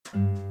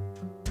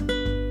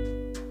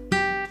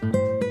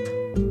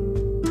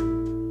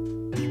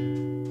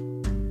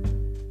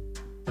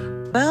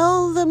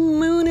Well, the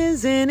moon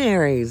is in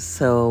Aries,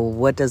 so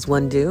what does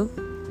one do?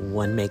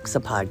 One makes a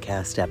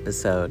podcast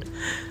episode.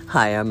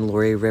 Hi, I'm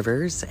Lori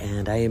Rivers,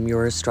 and I am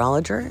your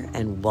astrologer,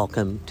 and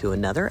welcome to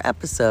another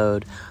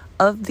episode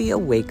of the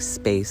Awake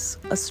Space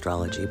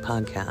Astrology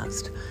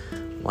Podcast.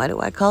 Why do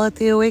I call it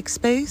the Awake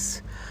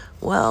Space?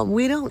 Well,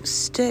 we don't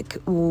stick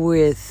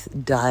with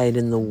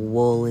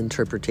dyed-in-the-wool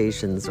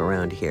interpretations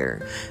around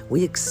here.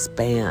 We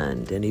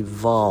expand and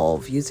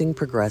evolve using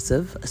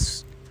progressive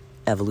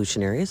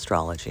evolutionary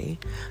astrology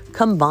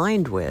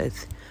combined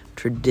with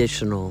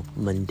traditional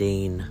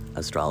mundane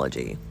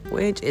astrology,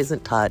 which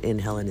isn't taught in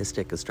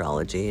Hellenistic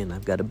astrology, and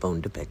I've got a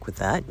bone to pick with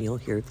that, and you'll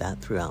hear that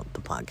throughout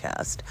the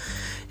podcast.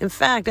 In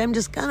fact, I'm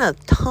just gonna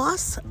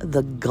toss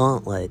the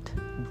gauntlet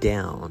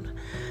down.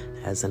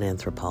 As an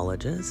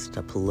anthropologist,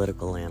 a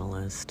political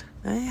analyst,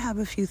 I have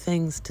a few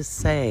things to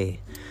say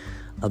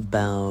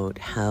about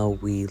how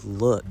we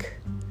look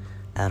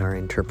at our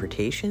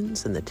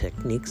interpretations and the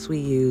techniques we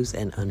use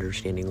and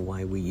understanding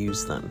why we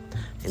use them.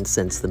 And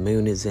since the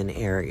moon is in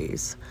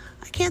Aries,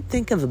 I can't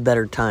think of a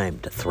better time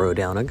to throw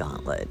down a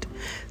gauntlet.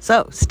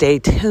 So stay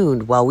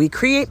tuned while we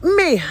create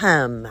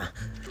mayhem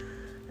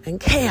and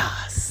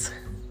chaos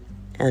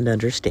and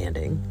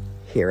understanding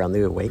here on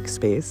the Awake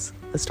Space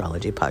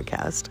Astrology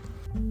Podcast.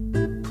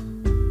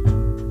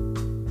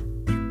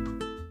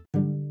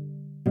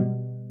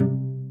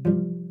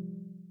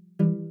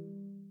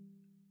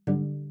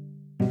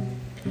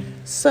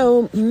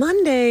 So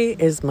Monday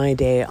is my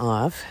day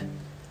off.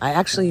 I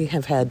actually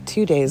have had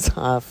 2 days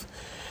off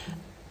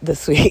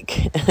this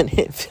week, and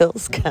it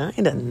feels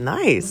kind of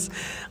nice.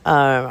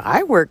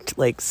 I worked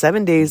like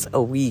 7 days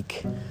a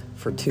week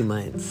for 2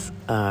 months,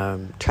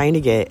 trying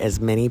to get as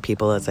many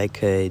people as I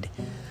could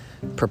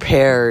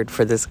prepared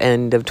for this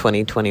end of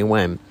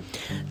 2021.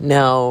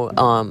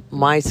 Now,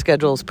 my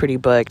schedule's pretty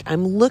booked.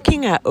 I'm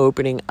looking at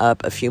opening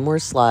up a few more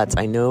slots.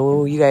 I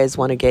know you guys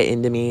want to get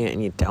into me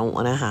and you don't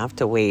want to have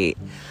to wait.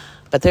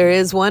 But there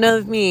is one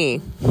of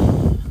me.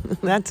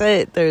 That's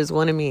it. There's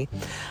one of me.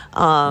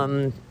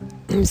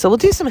 So we'll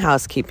do some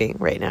housekeeping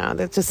right now.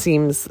 That just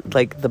seems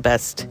like the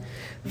best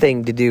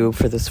thing to do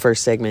for this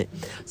first segment.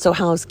 So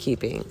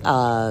housekeeping,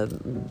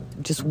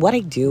 just what I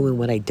do and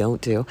what I don't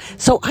do.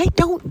 So I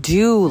don't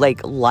do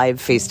like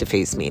live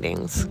face-to-face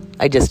meetings.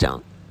 I just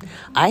don't.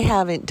 I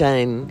haven't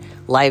done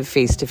live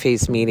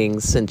face-to-face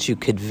meetings since you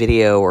could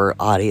video or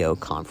audio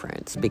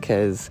conference,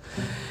 because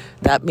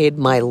that made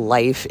my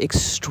life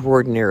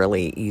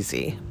extraordinarily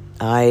easy.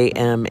 I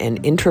am an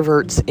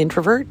introvert's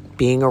introvert.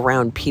 Being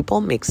around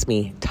people makes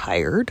me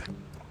tired.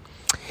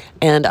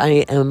 And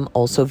I am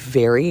also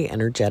very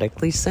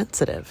energetically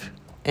sensitive.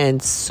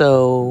 And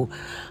so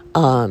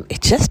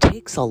it just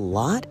takes a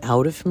lot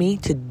out of me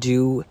to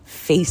do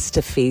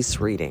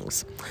face-to-face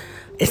readings.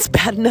 It's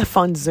bad enough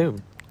on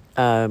Zoom,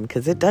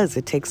 because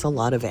it takes a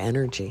lot of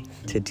energy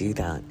to do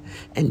that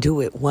and do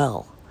it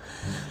well.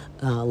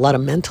 A lot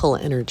of mental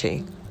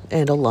energy.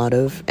 And a lot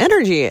of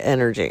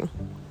energy.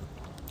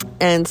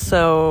 And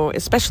so,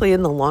 especially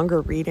in the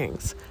longer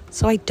readings.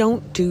 So I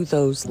don't do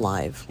those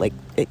live, like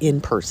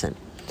in person.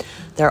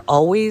 They're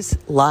always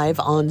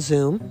live on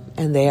Zoom,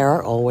 and they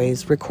are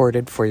always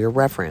recorded for your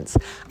reference.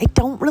 I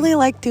don't really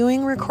like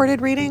doing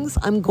recorded readings.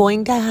 I'm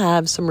going to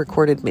have some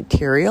recorded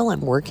material.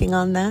 I'm working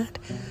on that.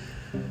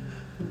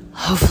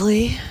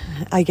 Hopefully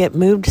I get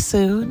moved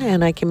soon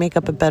and I can make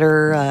up a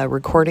better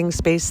recording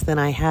space than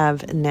I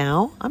have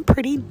now. I'm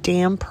pretty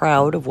damn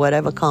proud of what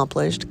I've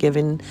accomplished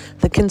given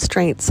the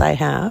constraints I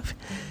have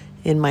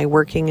in my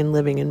working and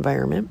living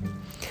environment.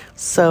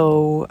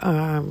 So,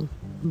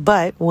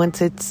 but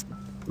once it's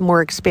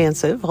more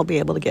expansive, I'll be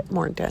able to get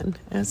more done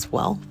as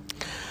well.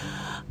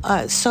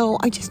 So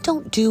I just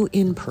don't do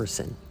in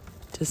person.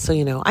 Just so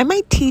you know, I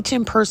might teach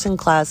in-person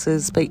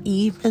classes, but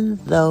even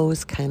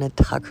those kind of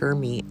tucker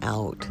me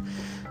out.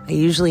 I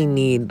usually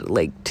need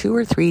like 2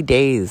 or 3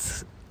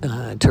 days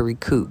to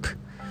recoup.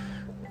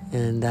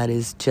 And that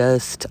is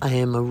just, I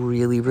am a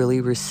really,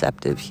 really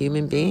receptive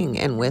human being.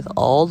 And with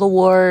all the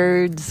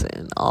wards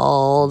and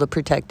all the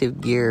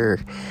protective gear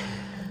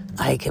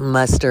I can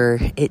muster,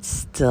 it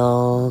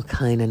still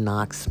kind of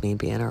knocks me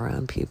being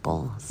around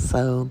people.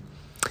 So,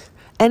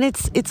 and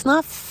it's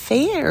not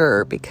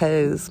fair,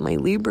 because my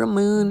Libra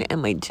moon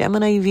and my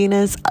Gemini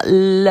Venus, I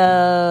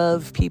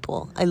love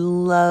people. I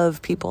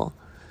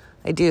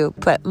do.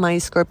 But my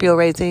Scorpio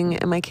rising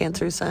and my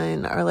Cancer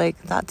sun are like,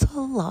 that's a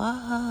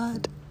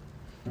lot.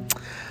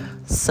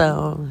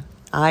 So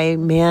I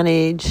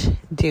manage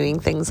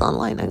doing things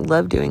online. I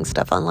love doing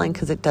stuff online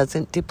because it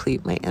doesn't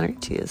deplete my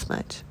energy as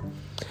much.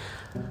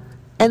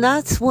 And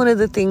that's one of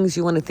the things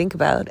you want to think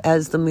about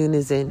as the moon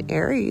is in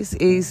Aries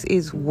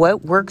is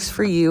what works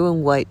for you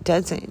and what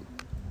doesn't.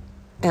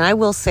 And I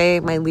will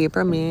say my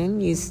Libra moon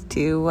used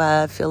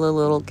to feel a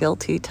little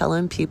guilty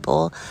telling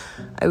people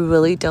I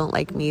really don't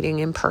like meeting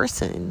in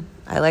person.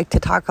 I like to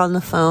talk on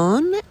the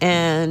phone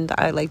and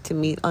I like to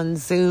meet on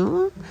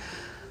Zoom,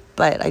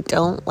 but I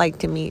don't like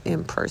to meet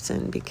in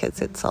person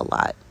because it's a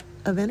lot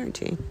of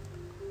energy.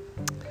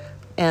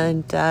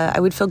 And I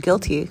would feel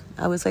guilty.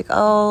 I was like,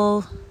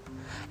 oh...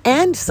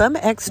 And some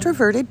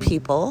extroverted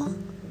people,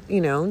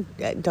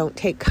 don't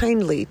take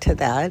kindly to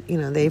that.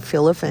 They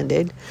feel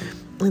offended.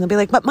 And they'll be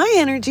like, but my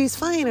energy's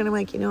fine. And I'm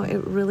like,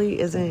 it really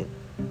isn't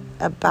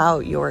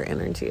about your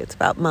energy. It's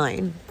about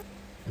mine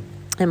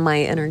and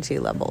my energy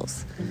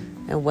levels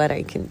and what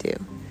I can do.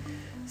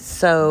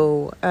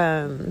 So,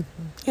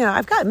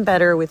 I've gotten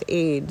better with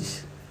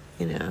age,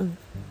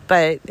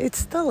 but it's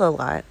still a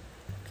lot.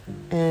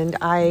 And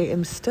I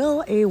am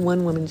still a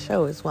one-woman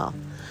show as well.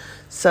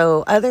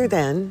 So other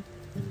than,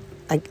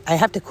 I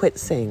have to quit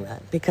saying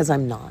that because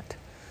I'm not.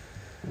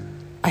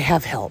 I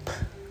have help,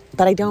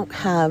 but I don't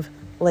have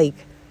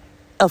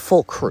a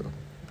full crew.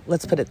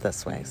 Let's put it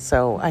this way.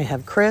 So I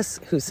have Chris,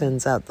 who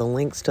sends out the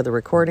links to the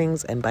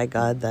recordings, and by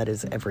God, that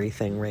is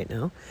everything right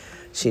now.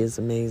 She is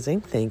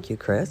amazing. Thank you,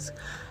 Chris.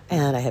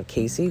 And I have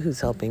Casey, who's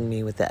helping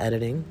me with the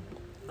editing.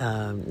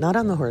 Not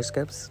on the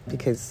horoscopes,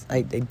 because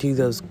I do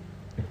those.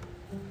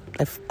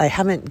 I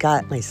haven't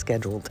got my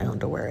schedule down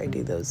to where I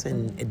do those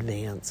in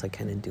advance. I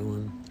kind of do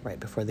them right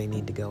before they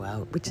need to go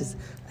out, which is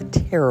a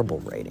terrible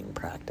writing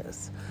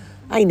practice.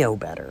 I know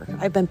better.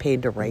 I've been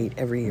paid to write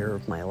every year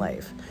of my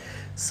life.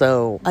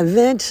 So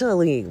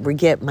eventually we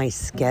get my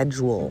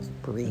schedule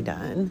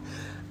redone.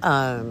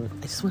 I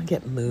just want to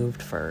get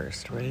moved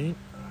first, right?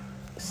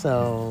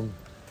 So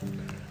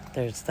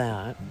there's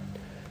that.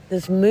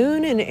 This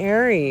moon in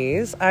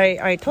Aries,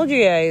 I told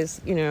you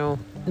guys,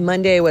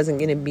 Monday wasn't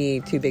going to be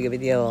too big of a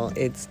deal.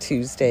 It's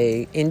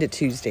Tuesday into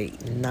Tuesday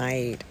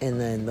night and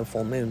then the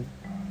full moon.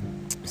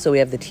 So we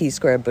have the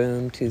T-square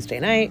boom Tuesday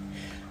night.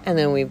 And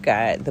then we've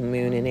got the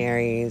moon in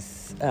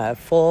Aries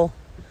full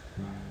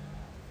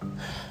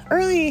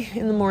early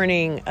in the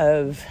morning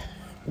of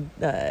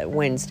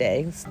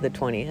Wednesday, the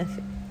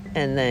 20th.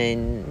 And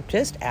then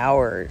just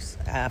hours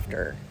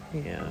after,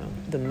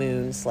 the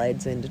moon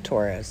slides into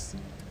Taurus,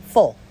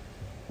 full.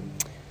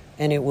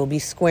 And it will be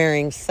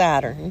squaring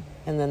Saturn.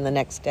 And then the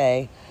next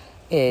day,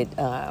 it's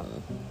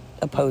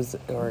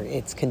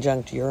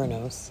conjunct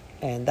Uranus.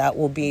 And that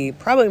will be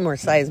probably more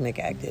seismic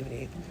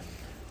activity.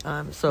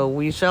 So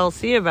we shall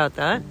see about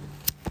that.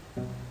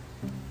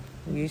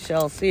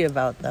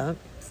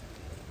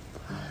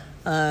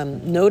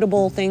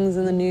 Notable things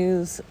in the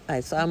news. I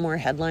saw more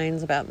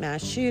headlines about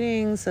mass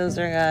shootings.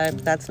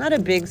 That's not a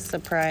big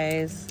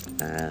surprise.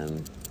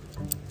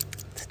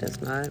 It's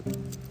just not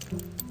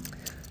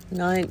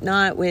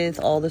with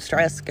all the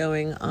stress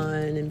going on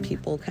and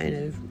people kind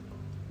of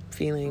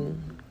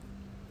feeling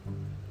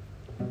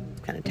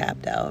kind of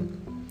tapped out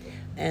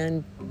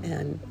and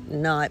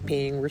not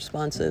being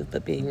responsive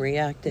but being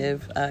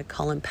reactive.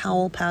 Colin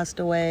Powell passed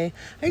away.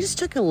 I just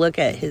took a look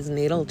at his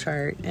natal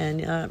chart,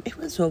 and it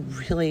was a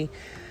really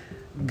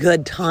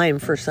good time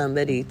for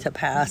somebody to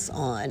pass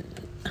on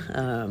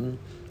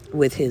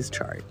with his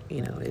chart.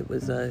 It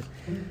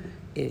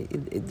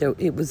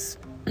was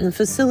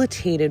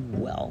facilitated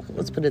well.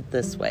 Let's put it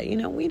this way.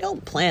 We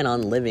don't plan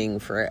on living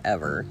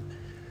forever.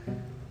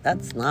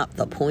 That's not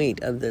the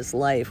point of this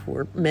life.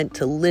 We're meant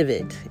to live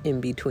it in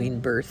between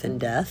birth and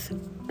death.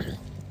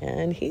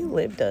 And he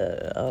lived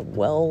a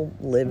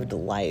well-lived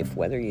life,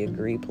 whether you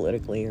agree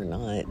politically or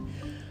not.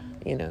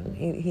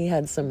 He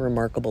had some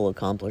remarkable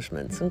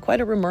accomplishments and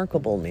quite a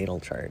remarkable natal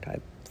chart. I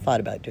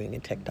thought about doing a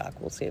TikTok.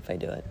 We'll see if I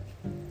do it.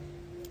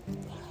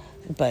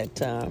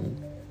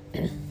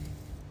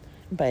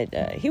 But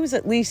he was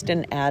at least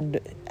an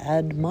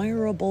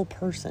admirable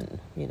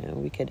person.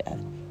 We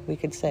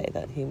could say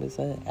that he was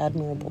an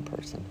admirable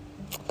person.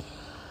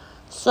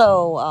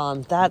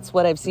 So that's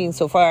what I've seen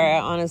so far. I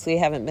honestly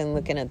haven't been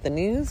looking at the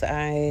news.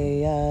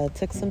 I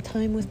took some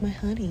time with my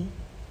honey.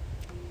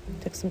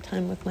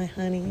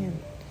 And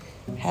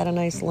had a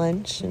nice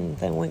lunch and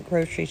then went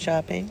grocery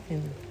shopping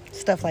and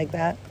stuff like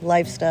that.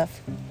 Life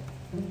stuff.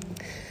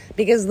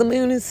 Because the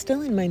moon is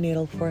still in my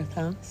natal 4th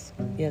house.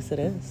 Yes, it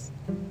is.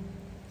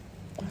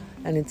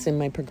 And it's in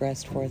my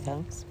progressed 4th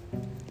house.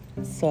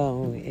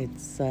 So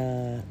it's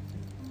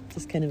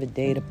just kind of a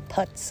day to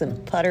putz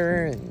and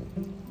putter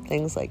and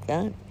things like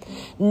that.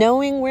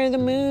 Knowing where the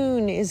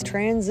moon is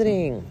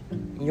transiting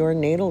your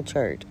natal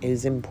chart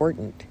is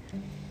important.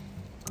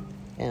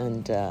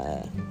 And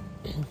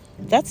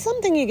that's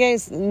something you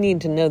guys need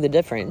to know the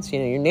difference.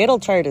 Your natal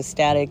chart is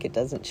static. It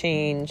doesn't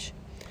change.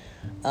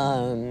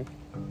 You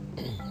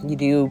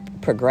do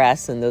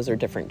progress, and those are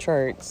different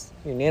charts.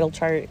 Your natal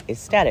chart is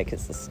static.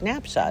 It's a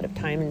snapshot of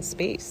time and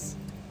space.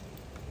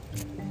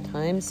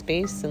 Time,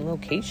 space, and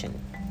location.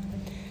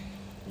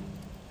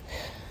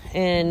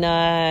 And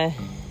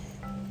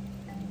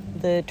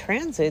the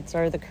transits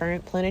are the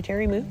current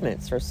planetary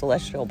movements or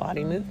celestial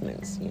body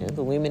movements.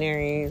 The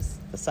luminaries,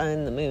 the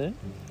sun, the moon,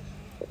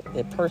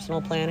 the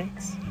personal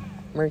planets,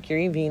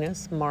 Mercury,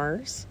 Venus,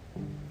 Mars.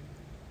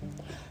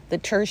 The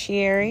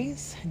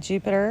tertiaries,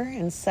 Jupiter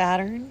and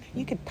Saturn.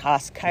 You could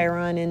toss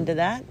Chiron into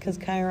that because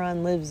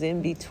Chiron lives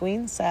in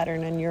between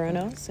Saturn and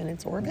Uranus in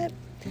its orbit.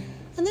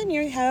 And then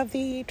you have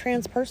the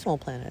transpersonal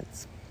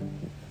planets.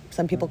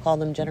 Some people call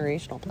them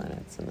generational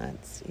planets, and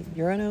that's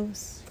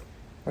Uranus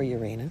or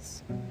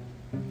Uranus,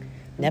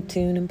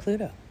 Neptune, and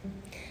Pluto.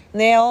 And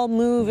they all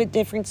move at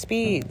different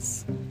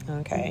speeds.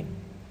 Okay.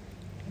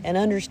 And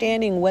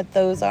understanding what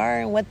those are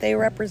and what they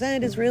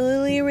represent is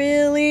really,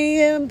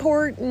 really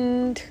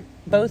important,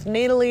 both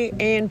natally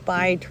and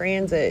by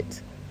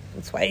transit.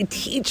 That's why I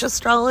teach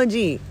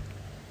astrology.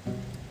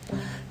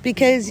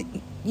 Because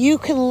you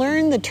can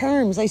learn the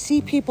terms. I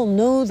see people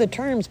know the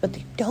terms, but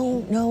they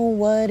don't know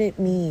what it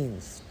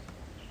means.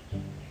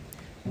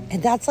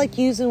 And that's like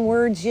using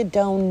words you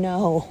don't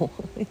know.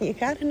 You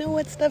got to know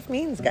what stuff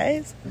means,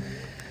 guys.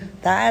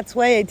 That's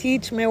why I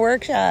teach my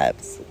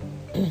workshops.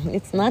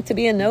 It's not to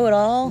be a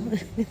know-it-all.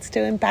 It's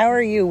to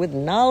empower you with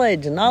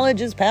knowledge.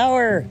 Knowledge is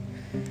power.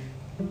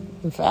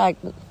 In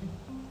fact,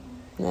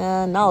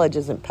 knowledge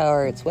isn't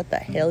power. It's what the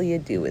hell you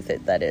do with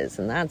it that is.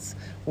 And that's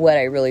what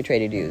I really try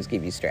to do, is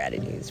give you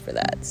strategies for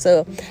that.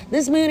 So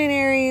this moon in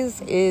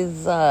Aries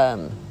is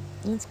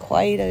it's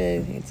quite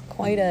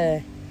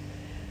a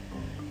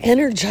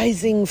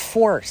energizing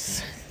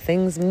force.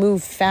 Things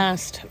move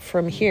fast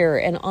from here,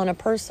 and on a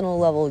personal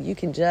level, you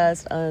can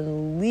just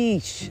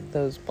unleash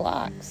those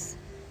blocks.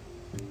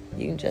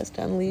 You can just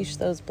unleash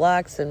those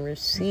blocks and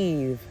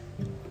receive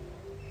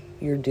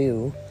your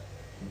due.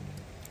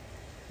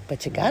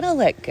 But you gotta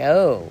let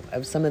go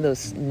of some of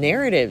those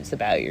narratives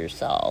about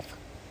yourself.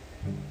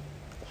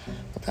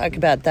 We'll talk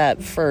about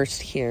that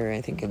first here, I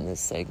think, in this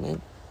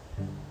segment.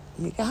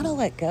 You gotta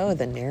let go of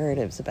the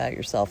narratives about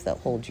yourself that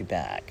hold you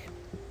back.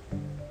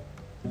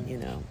 You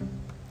know,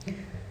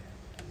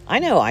 I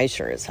know I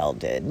sure as hell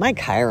did. My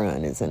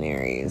Chiron is in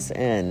Aries,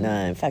 and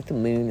in fact, the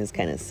moon is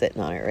kind of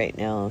sitting on it right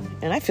now,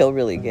 and I feel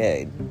really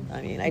good.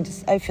 I mean,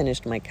 I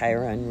finished my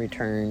Chiron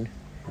return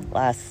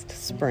last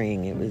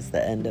spring. It was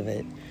the end of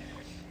it,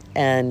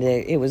 and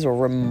it was a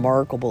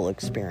remarkable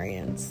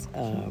experience.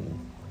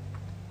 I'm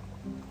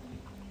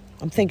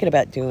thinking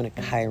about doing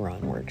a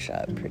Chiron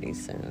workshop pretty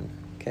soon,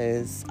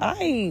 because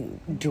I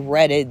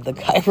dreaded the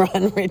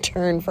Chiron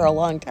return for a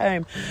long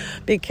time,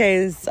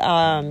 because,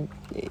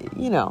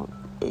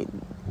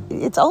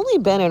 it's only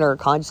been in our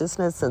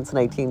consciousness since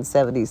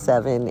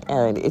 1977,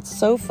 and it's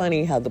so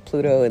funny how the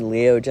Pluto and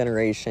Leo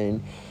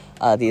generation,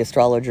 the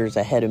astrologers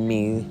ahead of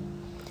me,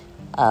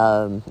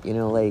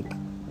 like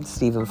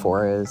Stephen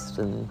Forrest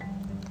and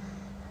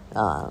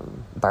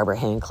Barbara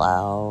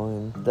Hanclau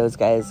and those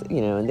guys,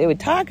 and they would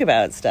talk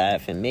about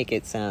stuff and make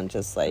it sound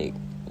just like,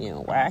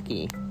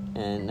 wacky.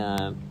 And,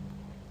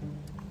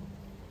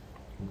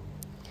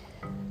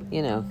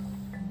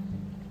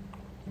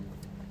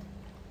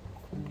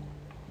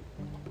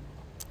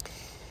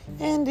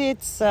 and it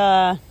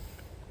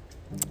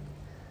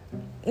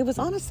was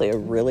honestly a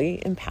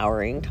really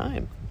empowering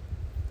time.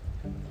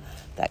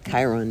 That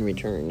Chiron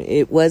return,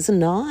 it was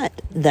not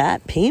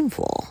that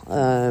painful.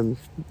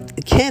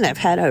 Again, I've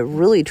had a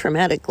really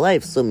traumatic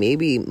life, so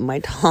maybe my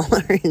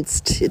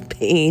tolerance to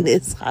pain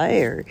is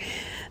higher.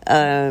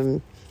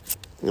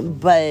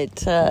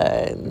 But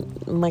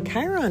my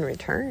Chiron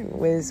return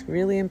was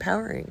really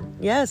empowering.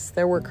 Yes,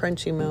 there were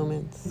crunchy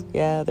moments.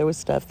 Yeah, there was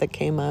stuff that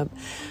came up.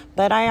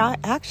 But I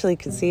actually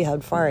could see how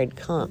far I'd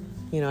come.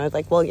 I was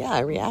like, well, yeah, I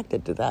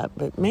reacted to that.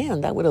 But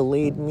man, that would have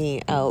laid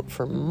me out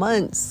for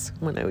months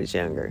when I was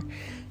younger.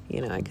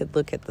 I could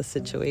look at the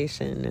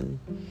situation and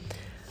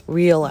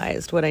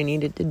realized what I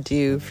needed to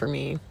do for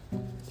me.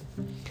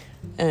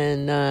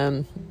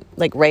 And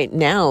like right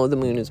now, the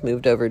moon has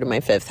moved over to my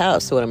 5th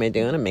house. So what am I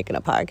doing? I'm making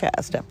a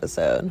podcast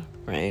episode,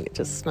 right? It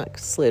just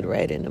slid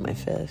right into my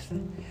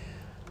 5th.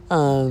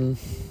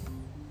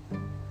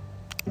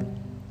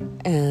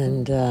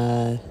 And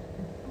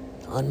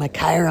on my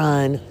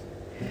Chiron.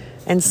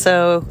 And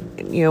so,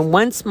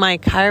 once my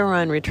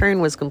Chiron return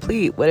was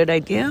complete, what did I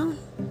do?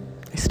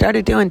 I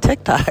started doing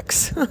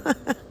TikToks.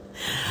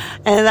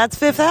 And that's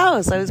 5th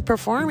house. I was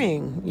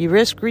performing. You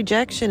risk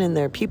rejection in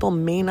there. People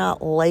may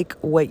not like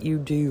what you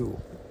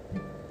do.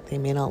 They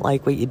may not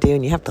like what you do,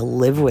 and you have to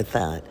live with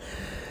that.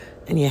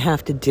 And you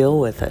have to deal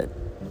with it.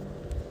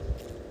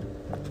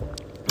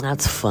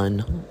 That's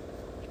fun.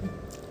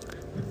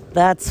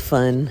 That's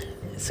fun.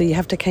 So you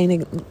have to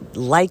kind of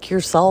like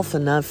yourself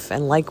enough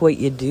and like what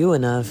you do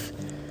enough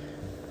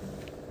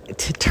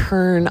to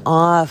turn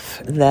off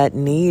that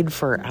need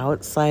for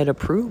outside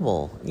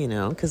approval,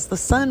 because the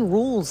sun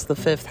rules the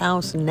 5th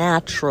house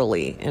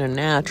naturally in a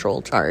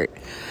natural chart.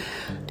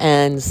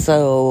 And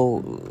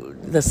so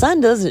the sun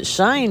doesn't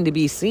shine to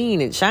be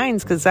seen. It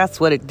shines because that's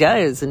what it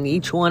does. And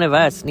each one of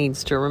us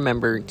needs to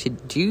remember to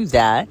do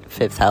that,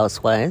 5th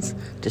house wise,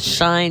 to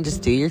shine,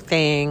 just do your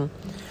thing.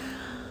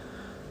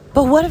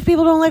 But what if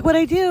people don't like what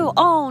I do?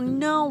 Oh,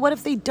 no. What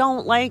if they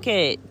don't like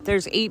it?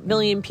 There's 8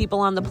 billion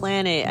people on the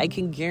planet. I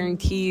can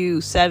guarantee you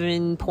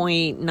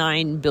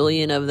 7.9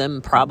 billion of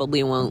them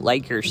probably won't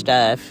like your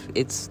stuff.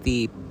 It's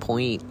the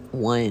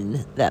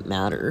 0.1 that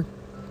matter.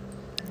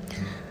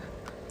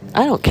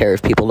 I don't care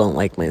if people don't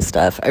like my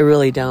stuff. I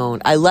really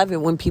don't. I love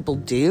it when people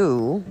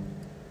do.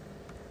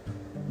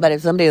 But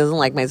if somebody doesn't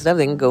like my stuff,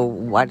 they can go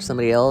watch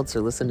somebody else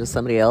or listen to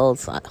somebody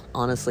else.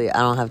 Honestly, I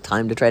don't have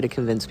time to try to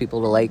convince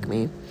people to like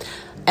me.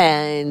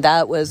 And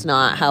that was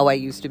not how I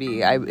used to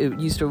be. It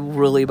used to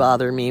really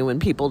bother me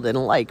when people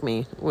didn't like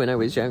me when I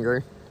was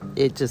younger.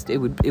 It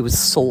was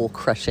soul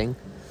crushing.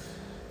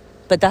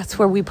 But that's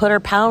where we put our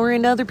power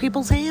into other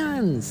people's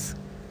hands.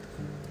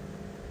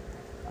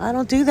 I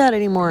don't do that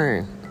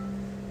anymore.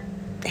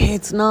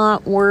 It's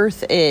not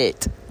worth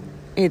it.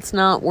 It's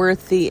not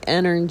worth the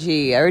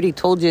energy. I already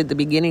told you at the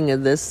beginning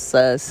of this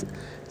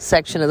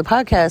section of the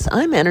podcast,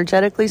 I'm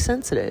energetically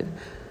sensitive.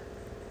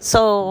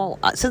 So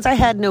since I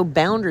had no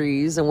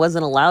boundaries and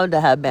wasn't allowed to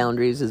have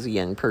boundaries as a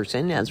young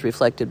person, as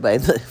reflected by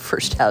the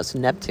first house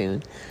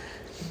Neptune,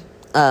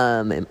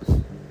 I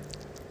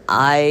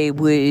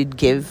would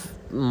give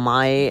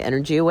my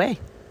energy away.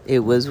 It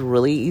was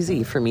really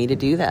easy for me to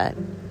do that.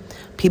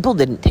 People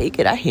didn't take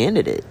it. I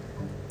handed it.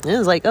 It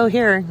was like, oh,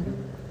 here,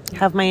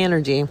 have my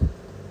energy.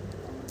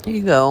 Here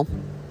you go.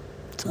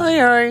 It's all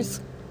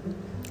yours.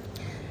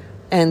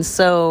 And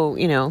so,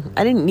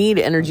 I didn't need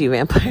energy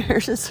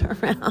vampires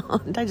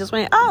around. I just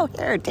went, oh,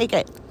 here, take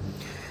it.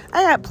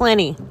 I got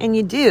plenty. And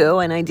you do,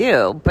 and I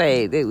do.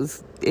 But it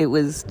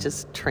was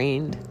just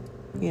trained,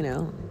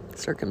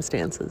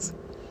 circumstances.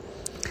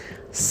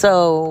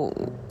 So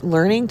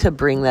learning to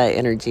bring that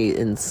energy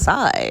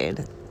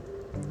inside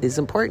is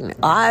important.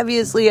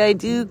 Obviously, I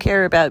do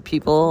care about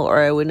people, or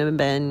I wouldn't have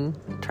been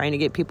trying to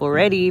get people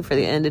ready for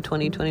the end of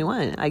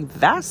 2021. I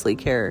vastly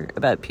care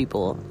about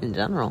people in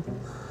general.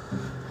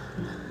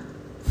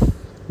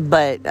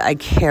 But I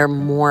care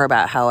more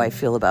about how I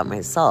feel about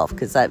myself,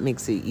 because that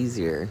makes it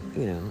easier.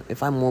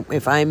 If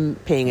I'm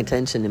paying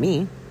attention to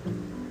me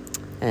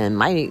and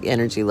my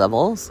energy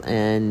levels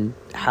and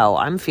how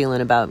I'm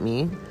feeling about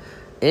me,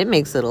 it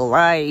makes it a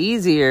lot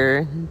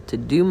easier to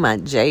do my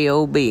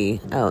job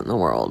out in the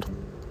world,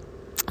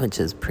 which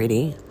is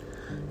pretty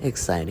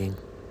exciting.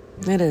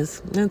 It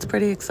is. It's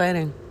pretty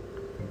exciting.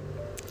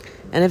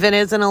 And if it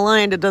isn't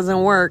aligned, it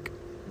doesn't work.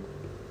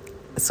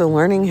 So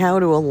learning how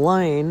to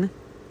align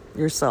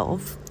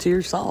yourself to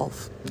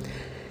yourself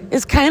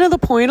is kind of the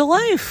point of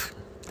life.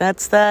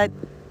 That's that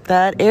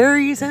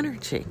Aries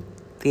energy.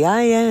 The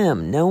I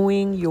am,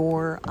 knowing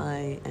your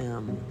I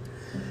am.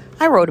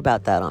 I wrote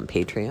about that on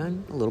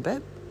Patreon a little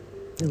bit.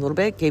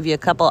 Gave you a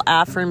couple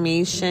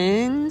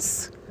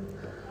affirmations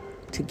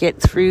to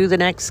get through the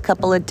next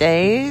couple of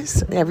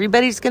days.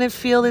 Everybody's going to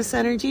feel this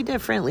energy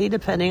differently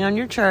depending on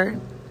your chart.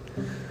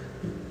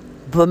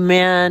 But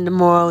man,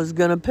 tomorrow's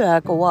going to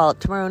pack a wallet.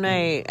 Tomorrow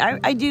night,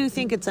 I do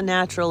think it's a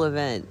natural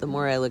event the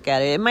more I look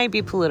at it. It might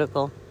be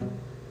political.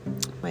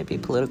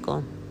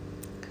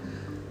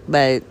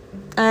 But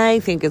I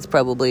think it's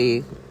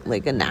probably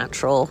like a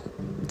natural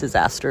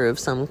disaster of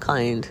some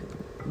kind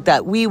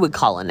that we would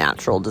call a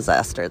natural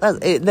disaster.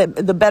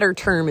 The better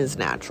term is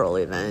natural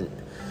event,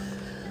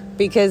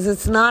 because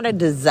it's not a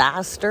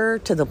disaster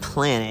to the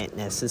planet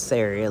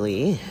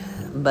necessarily,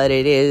 but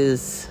it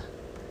is,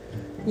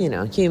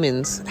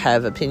 humans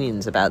have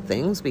opinions about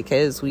things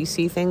because we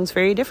see things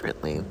very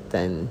differently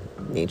than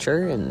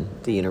nature and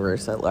the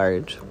universe at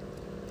large.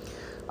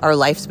 Our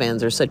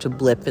lifespans are such a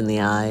blip in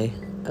the eye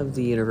of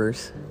the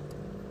universe,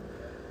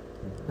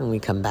 and we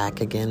come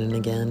back again and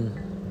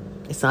again.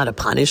 It's not a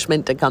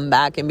punishment to come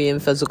back and be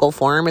in physical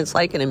form. It's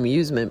like an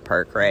amusement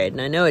park ride.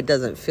 And I know it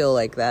doesn't feel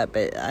like that,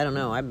 but I don't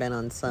know. I've been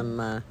on some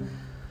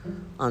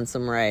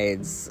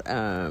rides.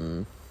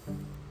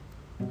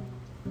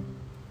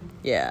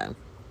 Yeah.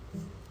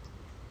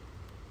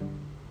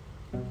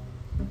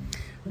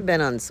 I've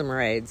been on some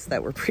rides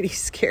that were pretty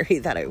scary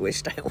that I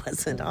wished I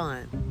wasn't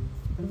on.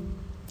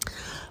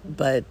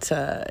 But,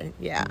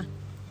 yeah.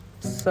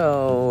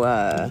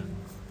 So,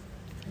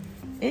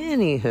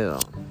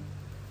 anywho.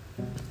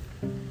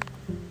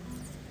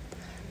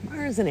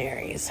 Mars and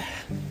Aries.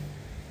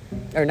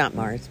 Or not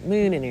Mars,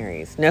 Moon and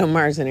Aries. No,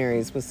 Mars and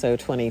Aries was so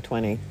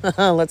 2020.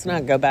 Let's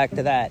not go back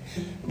to that.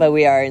 But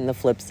we are in the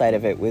flip side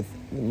of it with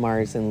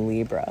Mars and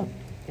Libra.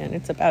 And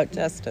it's about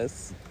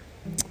justice.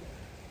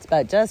 It's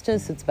about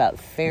justice. It's about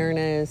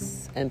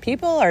fairness. And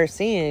people are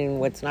seeing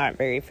what's not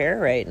very fair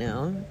right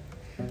now.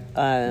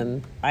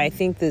 I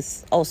think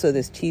this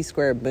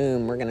T-square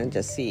boom, we're going to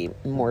just see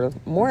more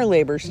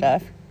labor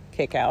stuff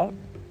kick out.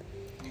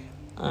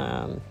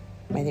 I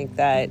think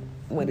that,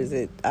 what is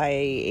it?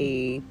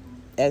 IASTE,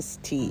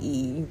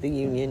 the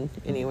union.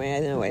 Anyway, I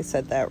know I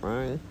said that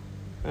wrong,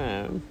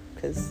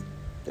 because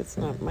it's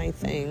not my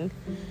thing.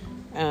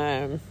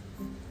 But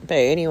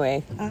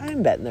anyway,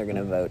 I'm betting they're going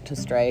to vote to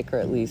strike, or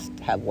at least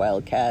have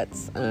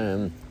wildcats.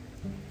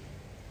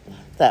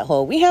 That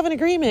whole, we have an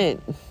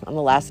agreement on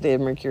the last day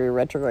of Mercury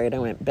retrograde. I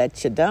went,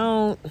 bet you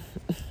don't.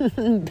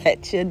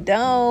 Bet you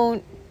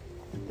don't.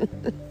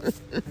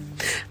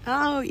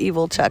 Oh,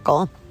 evil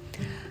chuckle.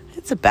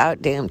 It's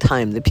about damn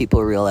time that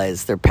people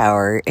realize their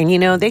power. And,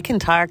 they can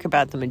talk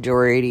about the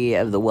majority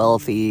of the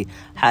wealthy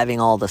having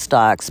all the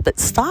stocks, but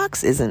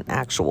stocks isn't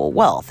actual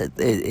wealth.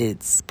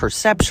 It's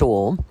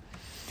perceptual.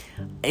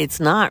 It's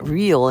not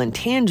real and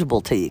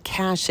tangible till you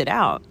cash it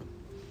out.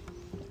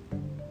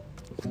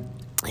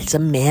 It's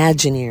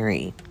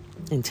imaginary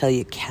until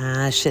you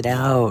cash it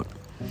out.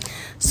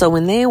 So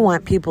when they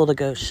want people to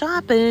go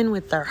shopping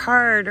with their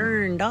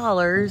hard-earned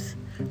dollars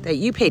that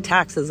you pay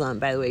taxes on,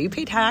 by the way, you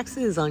pay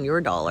taxes on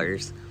your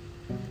dollars.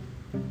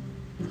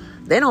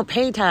 They don't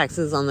pay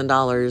taxes on the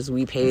dollars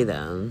we pay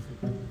them.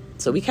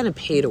 So we kind of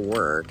pay to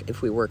work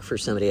if we work for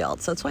somebody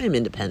else. That's why I'm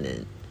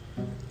independent.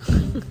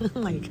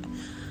 Like,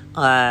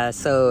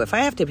 so if I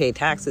have to pay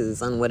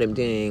taxes on what I'm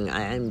doing,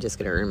 I'm just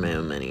going to earn my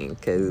own money,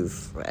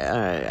 because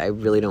I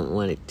really don't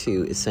want it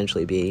to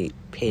essentially be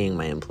paying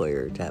my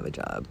employer to have a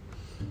job.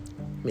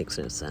 Makes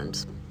no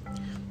sense.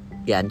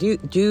 Yeah, do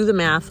the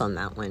math on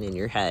that one in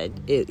your head.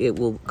 It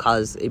will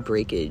cause a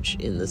breakage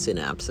in the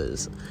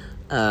synapses.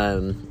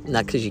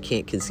 Not because you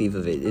can't conceive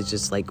of it. It's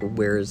just like,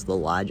 where's the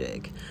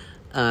logic?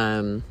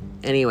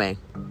 Anyway,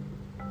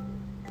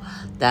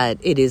 that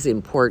it is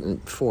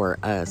important for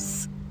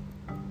us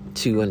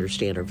to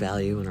understand our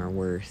value and our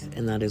worth,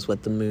 and that is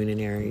what the moon in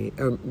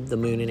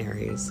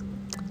Aries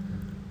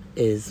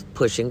is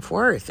pushing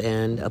forth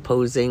and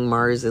opposing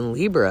Mars in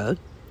Libra.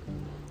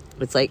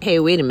 It's like, hey,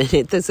 wait a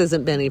minute, this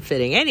isn't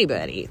benefiting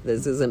anybody.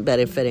 This isn't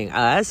benefiting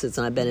us. It's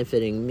not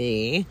benefiting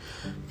me.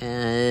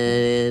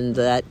 And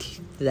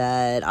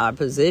that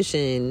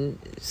opposition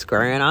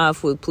squaring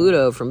off with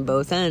Pluto from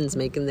both ends,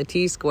 making the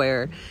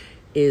T-square,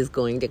 is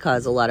going to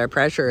cause a lot of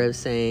pressure of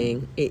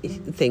saying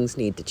things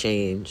need to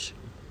change.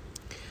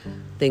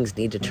 Things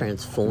need to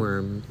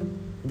transform.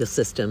 The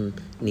system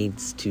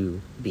needs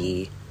to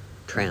be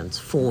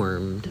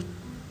transformed.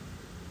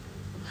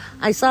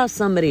 I saw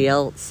somebody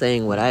else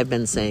saying what I've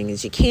been saying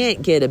is, you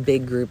can't get a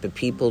big group of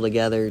people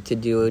together to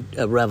do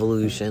a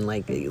revolution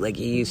like it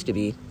used to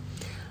be.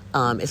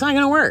 It's not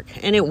going to work,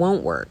 and it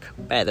won't work,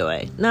 by the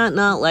way.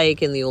 Not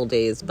like in the old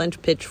days. A bunch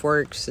of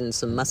pitchforks and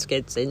some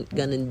muskets ain't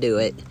going to do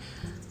it.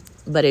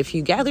 But if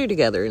you gather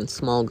together in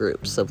small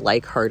groups of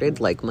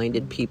like-hearted,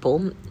 like-minded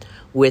people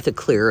with a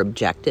clear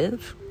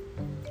objective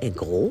and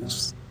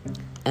goals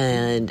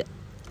and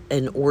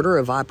an order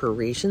of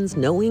operations,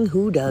 knowing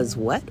who does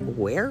what,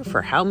 where,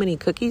 for how many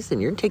cookies, and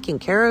you're taking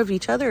care of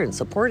each other and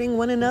supporting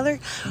one another,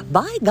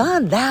 by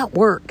God, that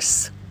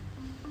works.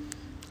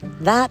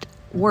 That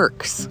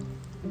works.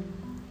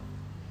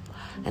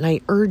 And I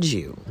urge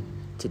you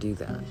to do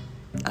that.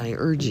 I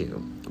urge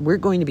you. We're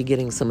going to be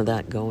getting some of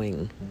that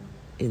going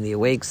in the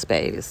Awake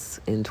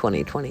space in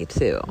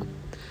 2022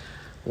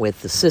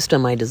 with the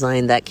system I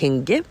designed that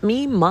can give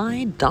me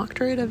my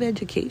doctorate of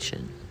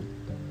education.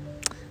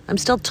 I'm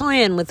still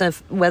toying with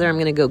whether I'm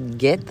going to go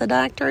get the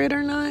doctorate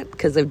or not,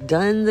 because I've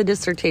done the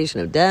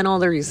dissertation, I've done all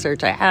the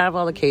research, I have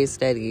all the case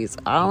studies.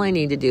 All I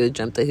need to do is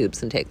jump the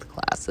hoops and take the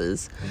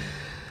classes.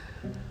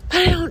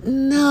 But I don't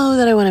know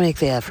that I want to make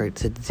the effort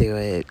to do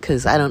it,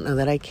 because I don't know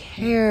that I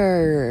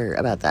care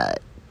about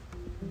that.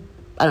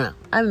 I don't know.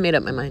 I haven't made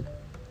up my mind.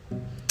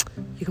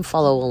 You can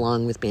follow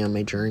along with me on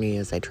my journey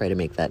as I try to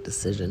make that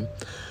decision.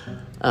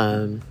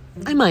 I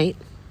might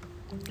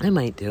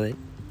do it.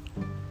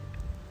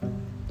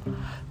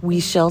 We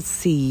shall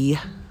see.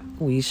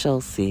 We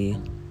shall see.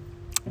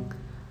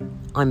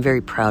 I'm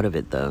very proud of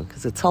it, though,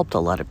 because it's helped a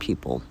lot of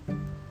people.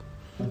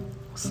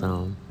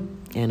 So,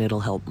 and it'll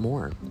help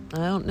more. I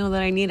don't know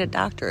that I need a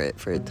doctorate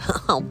for it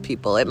to help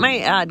people. It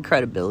might add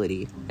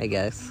credibility, I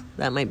guess.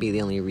 That might be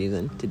the only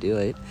reason to do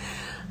it.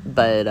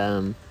 But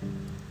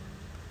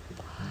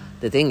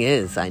the thing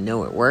is, I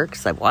know it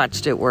works. I've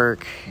watched it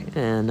work,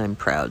 and I'm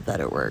proud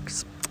that it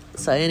works.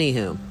 So,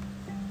 anywho,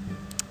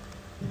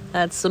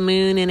 that's the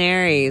moon in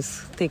Aries,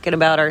 thinking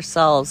about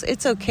ourselves.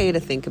 It's okay to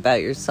think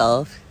about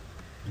yourself.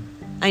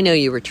 I know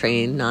you were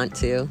trained not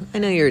to. I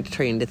know you were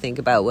trained to think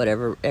about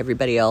whatever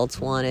everybody else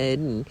wanted,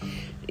 and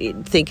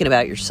thinking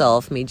about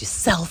yourself made you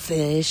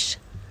selfish.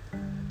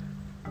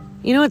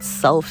 You know what's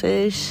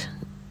selfish?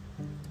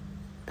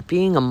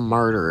 Being a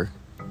martyr.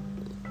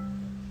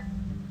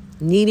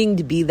 Needing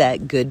to be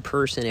that good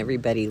person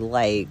everybody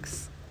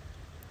likes,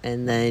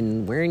 and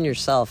then wearing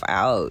yourself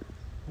out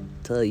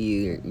till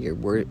you're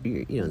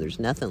there's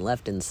nothing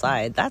left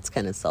inside. That's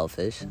kind of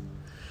selfish.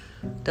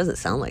 Doesn't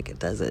sound like it,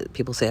 does it?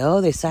 People say,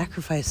 oh, they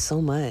sacrifice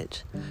so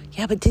much.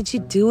 Yeah, but did you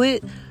do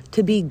it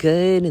to be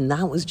good and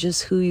that was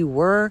just who you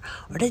were?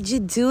 Or did you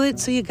do it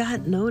so you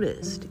got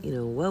noticed?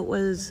 What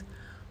was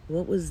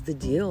the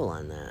deal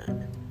on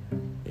that?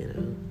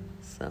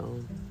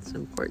 So it's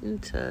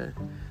important to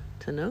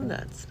know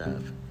that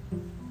stuff.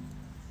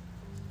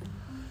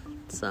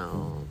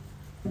 So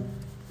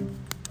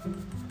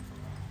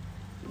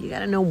you got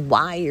to know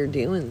why you're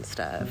doing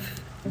stuff.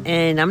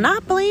 And I'm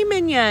not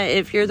blaming you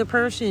if you're the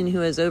person who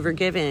has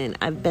overgiven.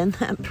 I've been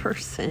that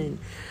person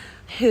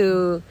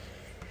who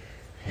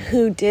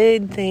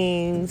did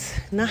things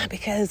not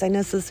because I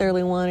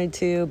necessarily wanted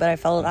to, but I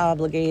felt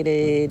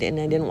obligated and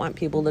I didn't want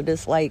people to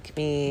dislike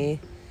me,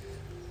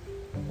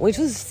 which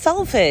was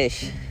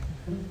selfish.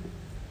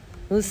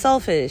 It was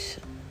selfish.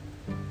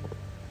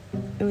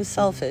 It was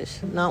selfish,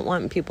 not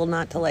wanting people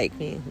not to like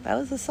me. That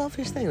was a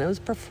selfish thing. That was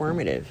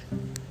performative.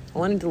 I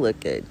wanted to look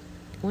good.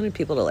 I wanted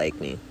people to like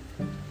me.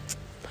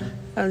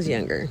 I was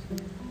younger.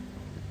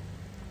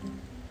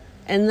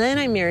 And then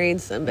I married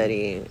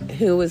somebody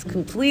who was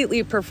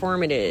completely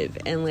performative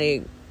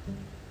and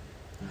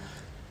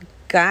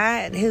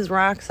got his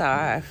rocks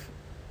off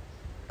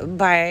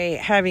by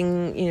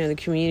having, the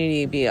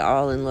community be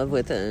all in love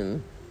with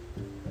him,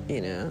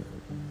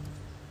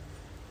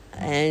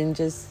 and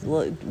just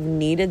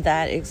needed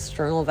that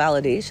external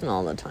validation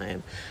all the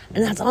time.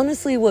 And that's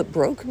honestly what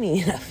broke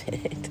me of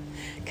it,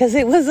 because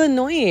it was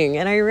annoying.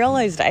 And I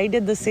realized I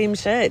did the same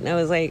shit. And I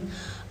was like,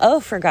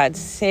 oh, for God's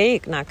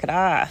sake, knock it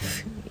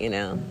off.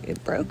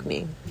 It broke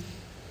me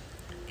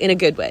in a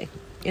good way,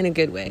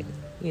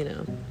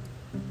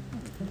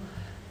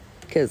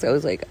 because I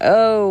was like,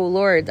 oh,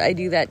 Lord, I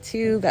do that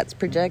too. That's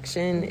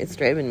projection. It's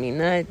driving me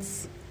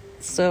nuts.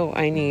 So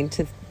I need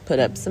to put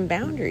up some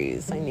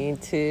boundaries. I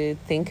need to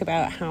think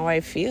about how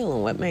I feel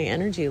and what my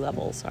energy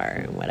levels are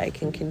and what I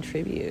can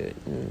contribute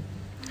and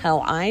how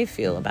I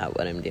feel about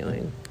what I'm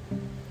doing.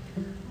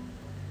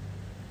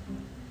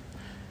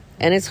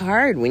 And it's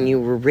hard when you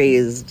were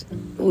raised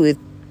with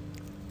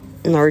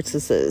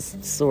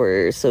narcissists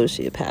or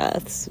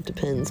sociopaths. It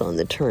depends on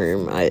the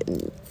term. I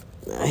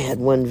had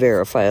one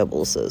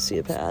verifiable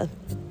sociopath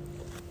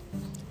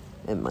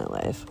in my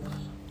life.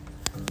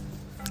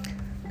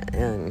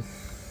 And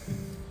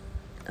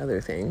other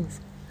things.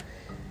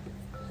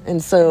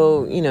 And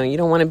so, you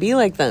don't want to be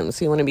like them.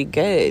 So you want to be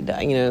good.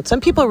 Some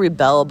people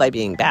rebel by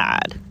being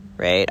bad,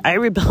 right? I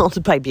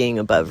rebelled by being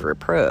above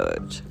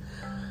reproach.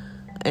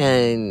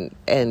 And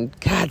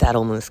God, that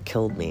almost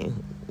killed me.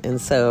 And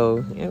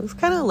so it was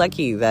kind of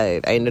lucky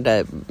that I ended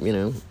up,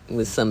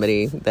 with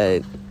somebody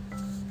that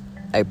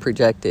I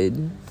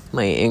projected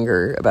my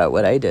anger about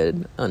what I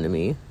did onto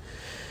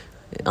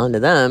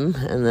them,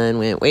 and then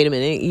went, wait a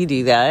minute, you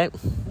do that.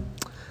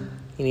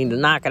 You need to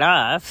knock it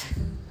off,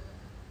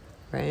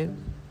 right?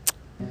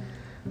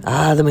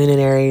 The moon in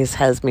Aries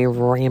has me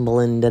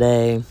rambling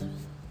today.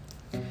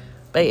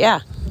 But yeah,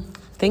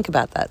 think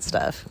about that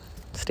stuff.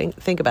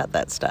 Think about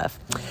that stuff.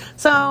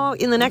 So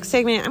in the next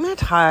segment, I'm going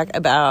to talk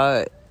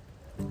about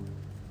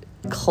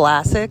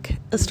classic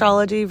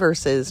astrology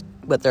versus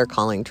what they're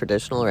calling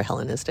traditional or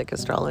Hellenistic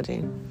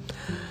astrology.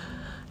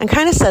 And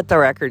kind of set the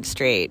record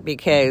straight,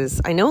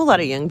 because I know a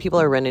lot of young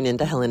people are running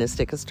into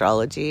Hellenistic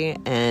astrology,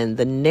 and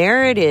the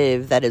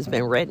narrative that has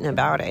been written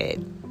about it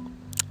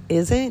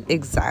isn't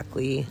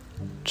exactly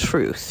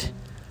truth.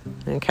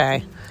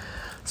 Okay?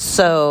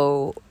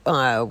 So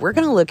we're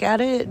going to look at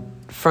it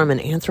from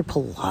an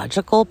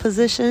anthropological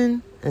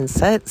position and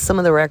set some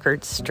of the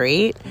records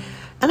straight.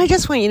 And I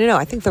just want you to know,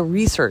 I think the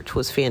research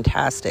was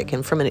fantastic.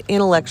 And from an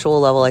intellectual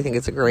level, I think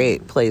it's a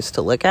great place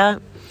to look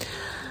at.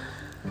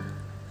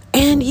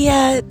 And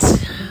yet,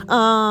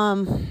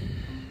 I'm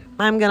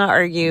going to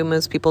argue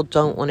most people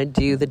don't want to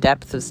do the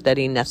depth of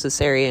study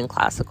necessary in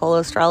classical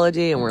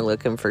astrology, and we're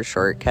looking for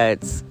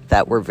shortcuts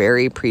that were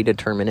very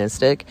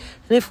predeterministic.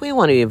 And if we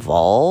want to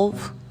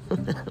evolve,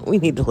 we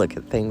need to look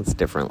at things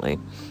differently.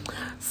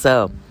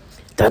 So,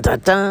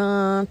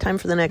 time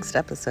for the next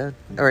episode.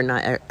 Or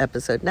not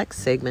episode, next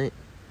segment.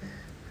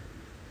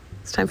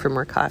 It's time for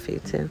more coffee,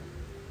 too.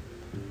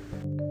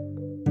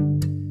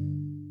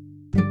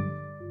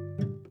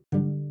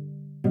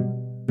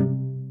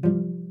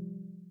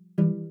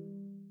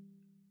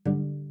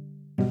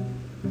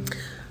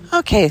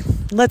 Okay,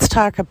 let's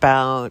talk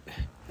about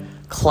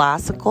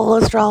classical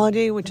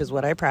astrology, which is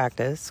what I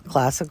practice,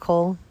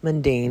 classical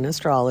mundane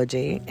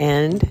astrology,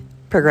 and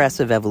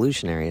progressive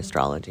evolutionary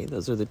astrology.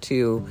 Those are the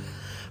two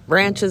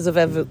branches of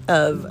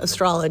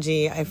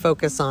astrology I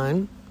focus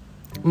on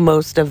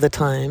most of the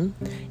time.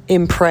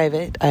 In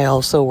private, I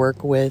also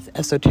work with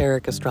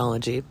esoteric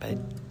astrology, but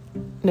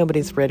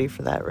nobody's ready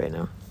for that right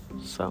now.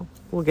 So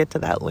we'll get to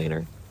that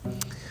later.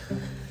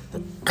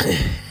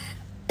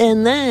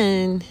 And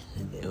then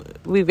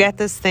we've got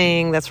this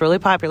thing that's really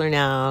popular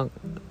now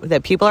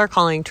that people are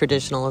calling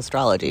traditional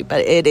astrology,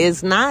 but it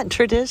is not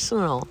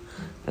traditional.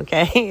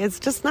 Okay? It's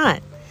just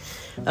not.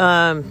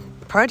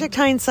 Project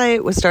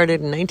Hindsight was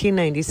started in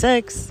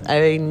 1996.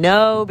 I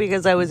know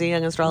because I was a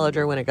young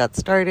astrologer when it got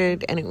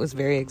started, and it was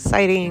very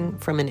exciting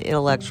from an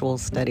intellectual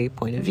study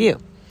point of view.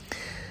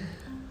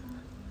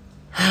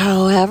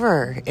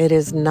 However, it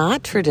is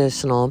not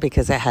traditional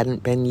because it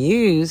hadn't been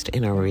used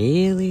in a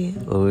really,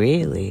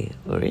 really,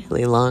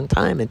 really long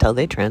time until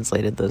they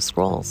translated those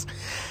scrolls.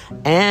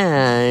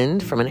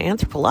 And from an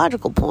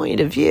anthropological point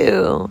of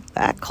view,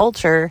 that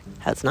culture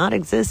has not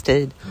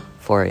existed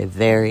for a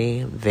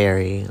very,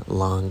 very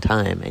long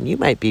time. And you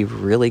might be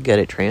really good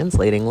at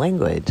translating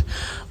language,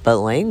 but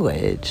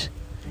language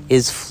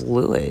is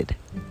fluid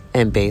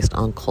and based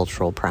on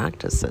cultural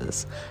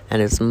practices. And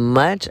as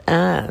much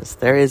as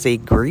there is a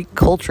Greek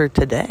culture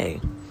today,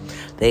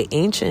 the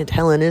ancient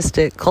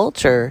Hellenistic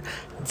culture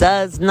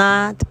does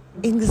not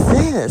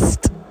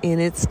exist in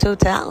its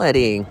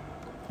totality.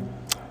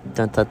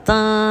 Dun, dun,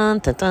 dun,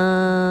 dun,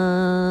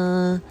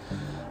 dun.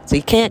 So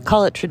you can't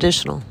call it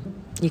traditional.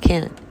 You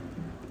can't.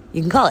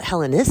 You can call it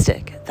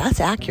Hellenistic. That's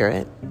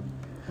accurate.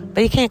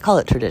 But you can't call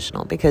it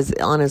traditional because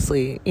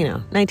honestly,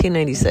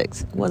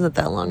 1996 wasn't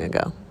that long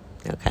ago.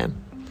 Okay.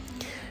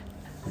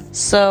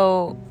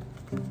 So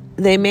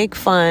they make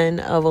fun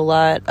of a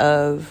lot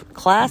of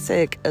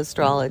classic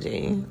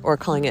astrology, or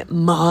calling it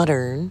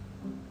modern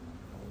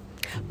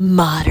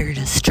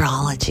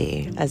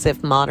astrology, as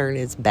if modern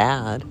is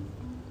bad.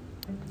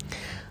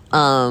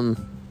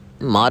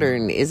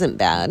 Modern isn't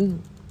bad.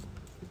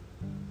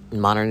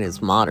 Modern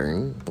is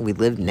modern. We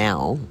live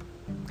now.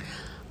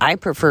 I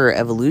prefer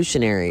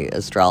evolutionary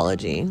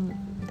astrology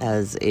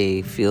as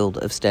a field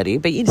of study,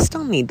 but you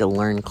still need to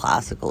learn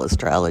classical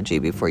astrology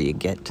before you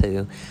get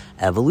to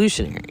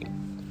evolutionary,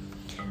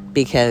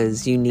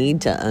 because you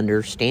need to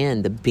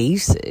understand the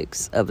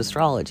basics of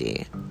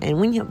astrology. And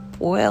when you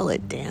boil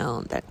it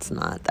down, that's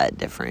not that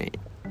different.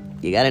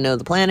 You got to know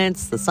the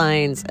planets, the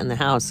signs, and the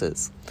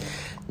houses.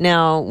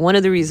 Now, one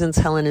of the reasons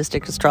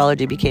Hellenistic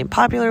astrology became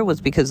popular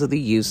was because of the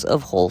use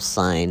of whole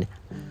sign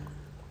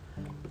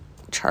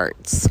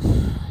charts,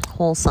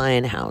 whole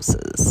sign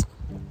houses,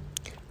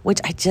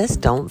 which I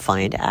just don't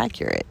find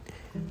accurate.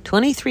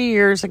 23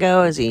 years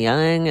ago, as a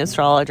young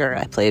astrologer,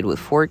 I played with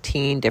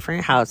 14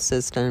 different house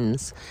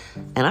systems,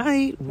 and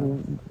I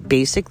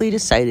basically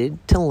decided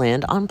to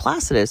land on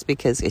Placidus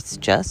because it's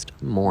just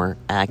more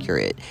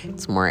accurate.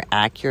 It's more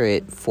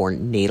accurate for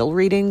natal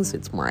readings.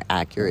 It's more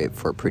accurate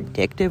for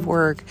predictive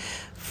work,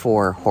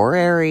 for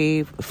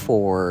horary,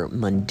 for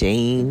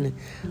mundane.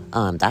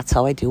 That's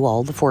how I do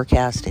all the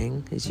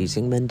forecasting, is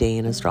using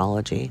mundane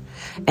astrology.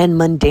 And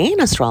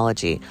mundane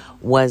astrology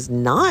was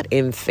not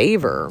in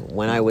favor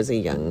when I was a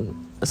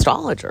young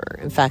astrologer.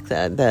 In fact,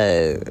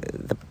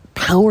 the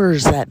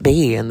powers that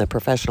be in the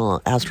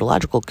professional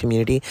astrological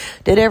community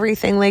did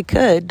everything they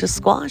could to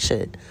squash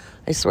it.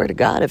 I swear to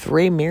God, if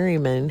Ray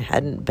Merriman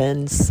hadn't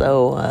been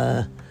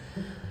so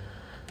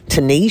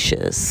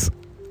tenacious,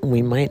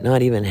 we might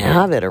not even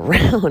have it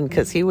around,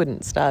 because he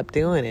wouldn't stop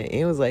doing it.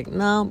 He was like,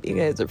 no, you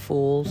guys are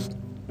fools.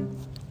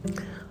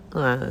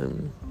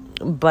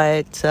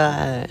 But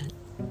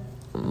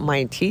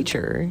my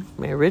teacher,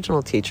 my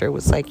original teacher,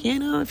 was like,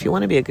 if you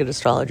want to be a good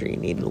astrologer, you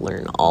need to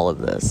learn all of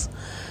this,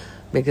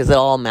 because it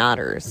all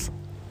matters.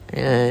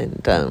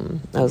 And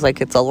I was like,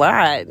 it's a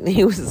lot. And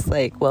he was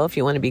like, well, if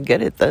you want to be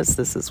good at this,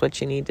 this is what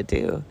you need to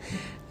do.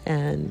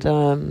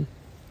 And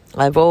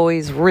I've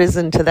always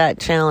risen to that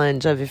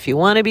challenge of, if you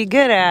want to be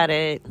good at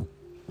it,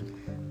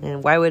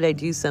 and why would I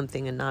do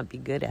something and not be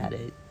good at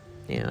it?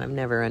 I've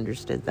never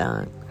understood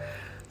that.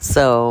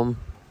 So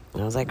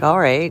I was like, all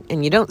right.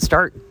 And you don't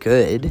start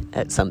good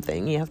at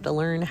something. You have to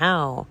learn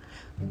how.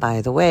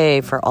 By the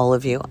way, for all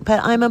of you,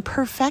 but I'm a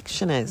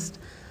perfectionist.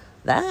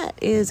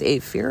 That is a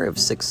fear of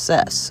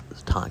success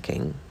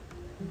talking.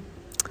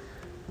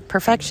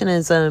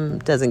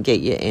 Perfectionism doesn't get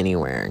you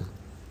anywhere.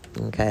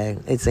 Okay?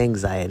 It's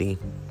anxiety.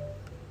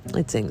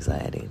 It's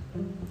anxiety.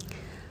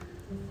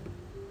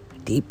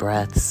 Deep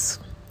breaths.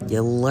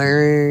 You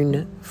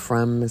learn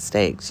from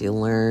mistakes. You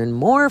learn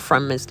more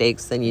from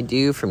mistakes than you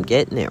do from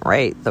getting it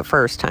right the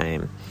first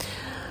time.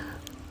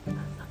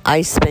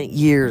 I spent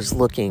years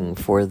looking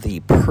for the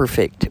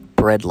perfect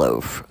bread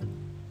loaf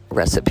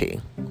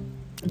recipe.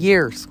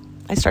 Years.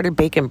 I started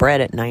baking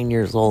bread at 9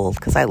 years old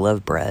because I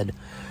love bread.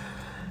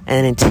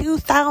 And in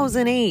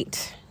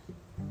 2008,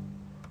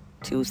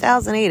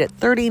 at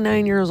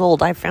 39 years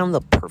old, I found the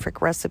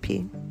perfect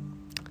recipe.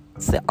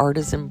 It's the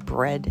Artisan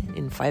Bread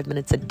in 5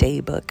 Minutes a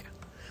Day book.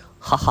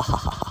 Ha ha ha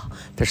ha.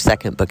 Their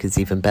second book is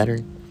even better.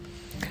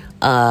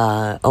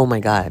 Oh my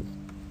God.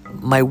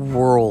 My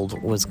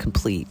world was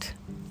complete.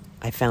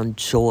 I found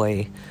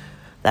joy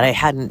that I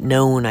hadn't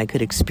known I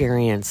could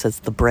experience as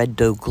the bread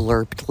dough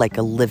glurped like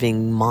a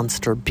living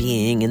monster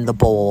being in the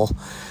bowl.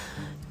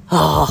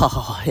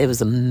 Oh, it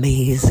was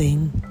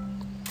amazing.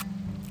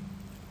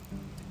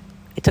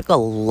 It took a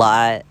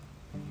lot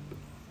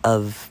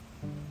of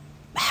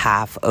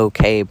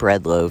half-okay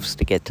bread loaves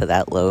to get to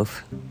that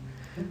loaf.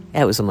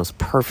 It was the most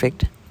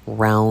perfect,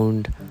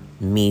 round,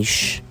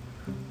 miche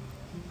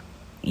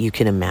you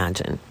can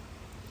imagine.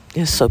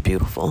 It was so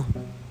beautiful.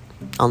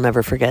 I'll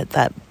never forget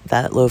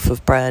that loaf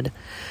of bread.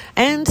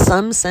 And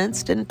some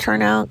scents didn't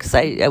turn out because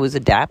I was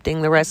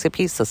adapting the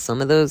recipe, so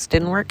some of those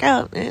didn't work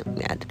out. I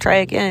had to try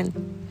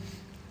again.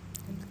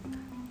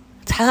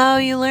 It's how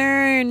you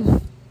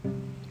learn.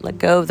 Let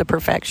go of the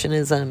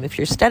perfectionism. If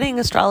you're studying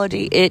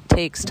astrology, it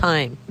takes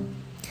time.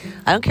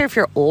 I don't care if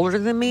you're older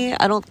than me.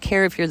 I don't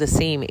care if you're the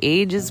same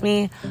age as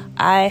me.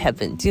 I have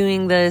been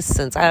doing this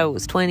since I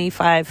was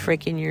 25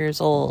 freaking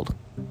years old.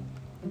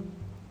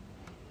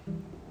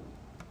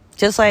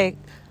 Just like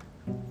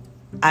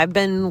I've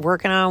been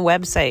working on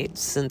websites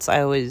since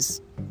I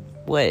was,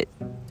 30?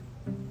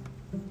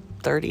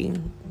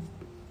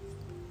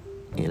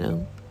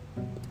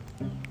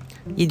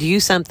 You do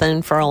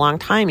something for a long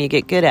time, you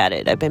get good at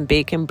it. I've been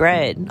baking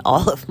bread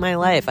all of my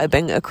life. I've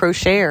been a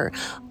crocheter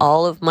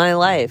all of my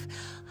life.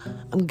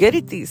 I'm good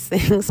at these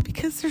things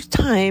because there's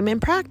time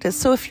and practice.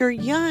 So if you're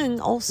young,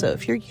 also,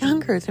 if you're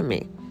younger than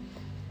me,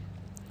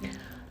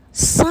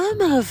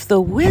 some of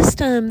the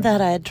wisdom that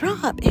I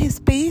drop is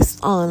based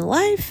on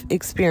life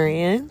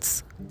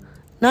experience.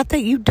 Not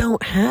that you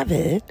don't have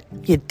it.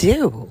 You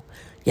do.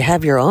 You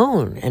have your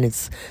own. And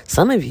it's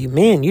some of you,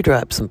 man, you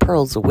drop some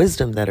pearls of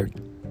wisdom that are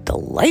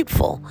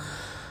delightful.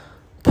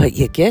 But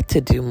you get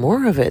to do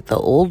more of it the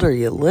older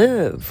you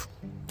live.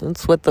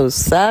 That's what those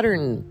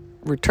Saturn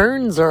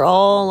returns are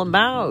all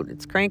about.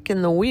 It's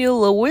cranking the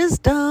wheel of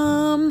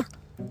wisdom.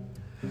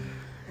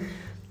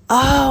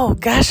 Oh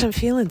gosh, I'm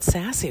feeling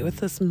sassy with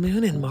this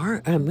moon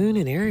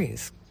in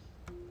Aries.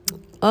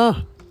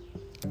 Oh,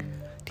 do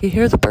you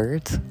hear the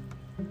birds?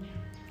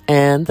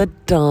 And the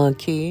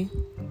donkey.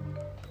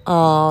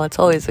 Oh, it's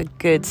always a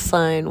good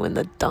sign when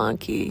the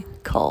donkey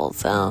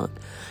calls out.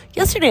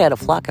 Yesterday I had a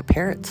flock of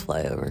parrots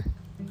fly over.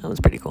 That was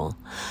pretty cool.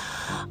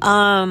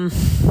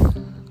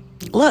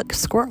 Look,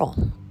 squirrel,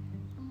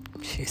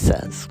 she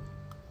says.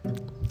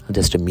 I'll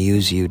just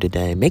amuse you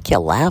today, make you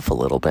laugh a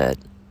little bit.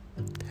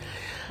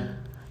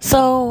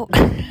 So,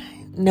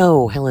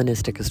 no,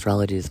 Hellenistic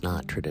astrology is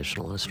not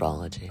traditional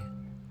astrology.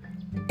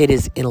 It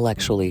is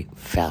intellectually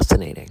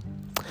fascinating.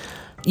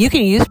 You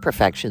can use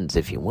perfections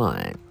if you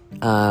want.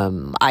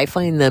 I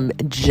find them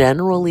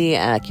generally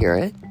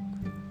accurate,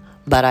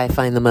 but I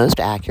find the most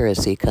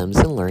accuracy comes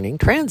in learning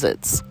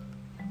transits.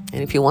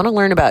 And if you want to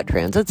learn about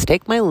transits,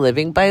 take my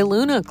Living by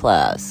Luna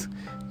class.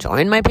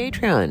 Join my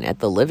Patreon at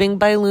the Living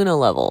by Luna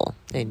level,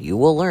 and you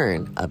will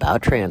learn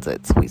about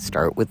transits. We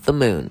start with the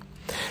moon.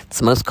 It's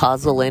the most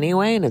causal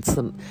anyway, and it's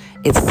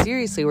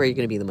seriously where you're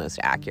going to be the most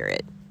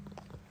accurate.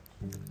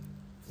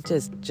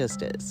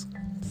 Just is.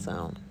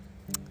 So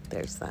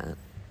there's that.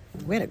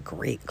 We had a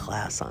great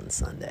class on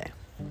Sunday.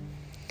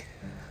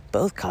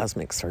 Both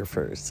Cosmic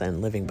Surfers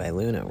and Living by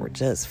Luna were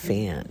just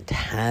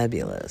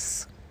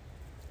fantabulous.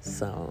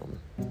 So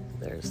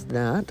there's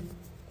that.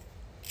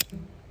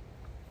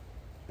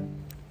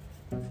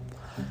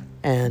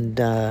 And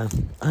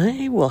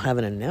I will have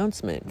an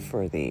announcement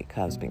for the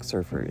Cosmic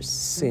Surfers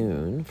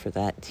soon for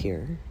that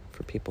tier,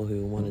 for people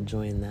who want to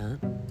join that.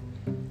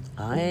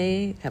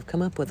 I have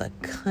come up with a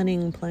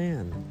cunning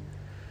plan.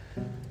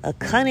 A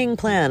cunning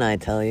plan, I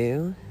tell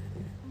you.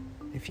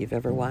 If you've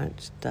ever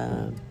watched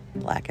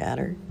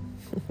Blackadder,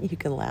 you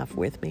can laugh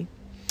with me.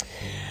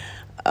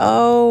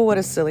 Oh, what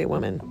a silly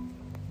woman.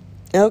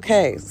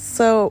 Okay,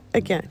 so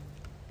again,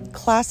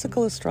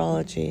 classical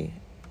astrology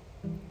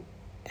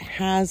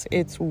has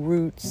its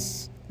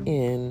roots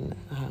in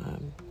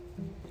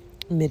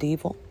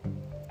medieval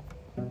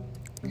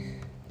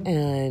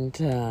and,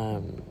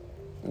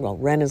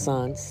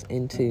 Renaissance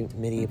into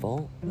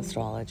medieval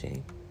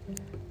astrology,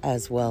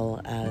 as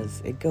well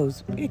as it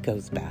goes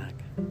back.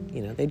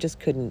 You know, they just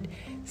couldn't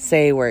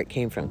say where it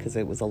came from because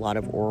it was a lot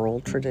of oral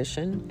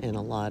tradition and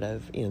a lot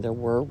of, there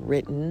were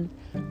written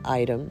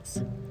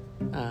items.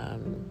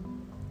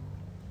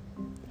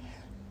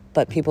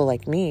 But people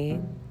like me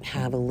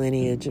have a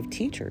lineage of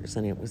teachers,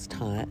 and it was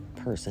taught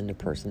person to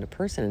person to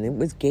person, and it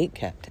was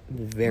gate-kept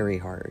very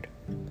hard.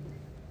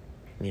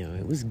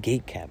 It was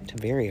gate-kept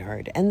very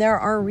hard. And there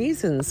are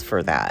reasons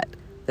for that.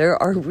 There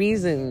are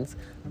reasons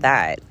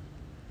that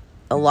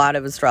a lot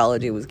of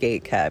astrology was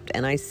gate-kept,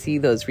 and I see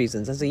those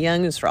reasons. As a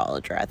young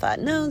astrologer, I thought,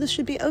 no, this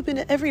should be open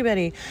to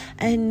everybody.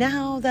 And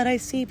now that I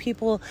see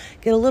people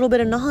get a little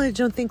bit of knowledge,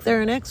 don't think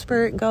they're an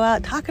expert, and go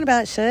out talking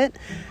about shit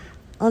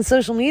on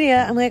social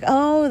media, I'm like,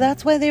 oh,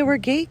 that's why they were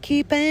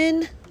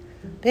gatekeeping.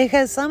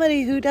 Because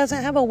somebody who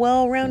doesn't have a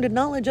well-rounded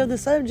knowledge of the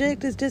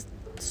subject is just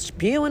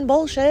spewing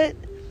bullshit.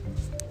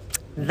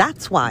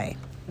 That's why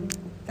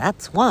it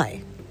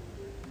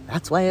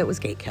was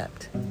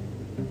gatekept.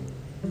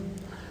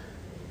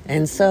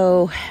 And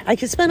so I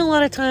could spend a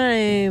lot of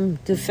time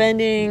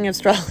defending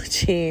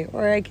astrology,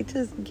 or I could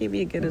just give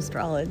you good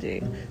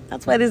astrology.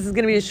 That's why this is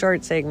going to be a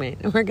short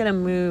segment. And we're going to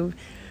move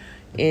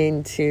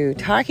into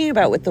talking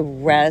about what the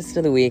rest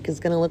of the week is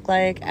going to look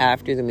like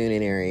after the moon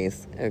in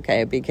Aries,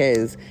 okay?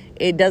 Because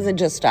it doesn't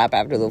just stop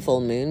after the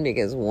full moon,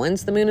 because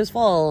once the moon is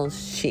full,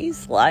 she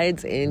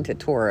slides into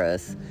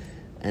Taurus,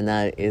 and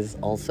that is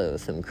also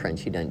some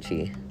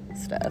crunchy-dunchy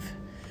stuff.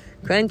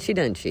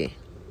 Crunchy-dunchy.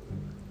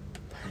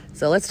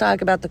 So let's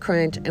talk about the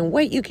crunch and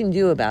what you can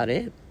do about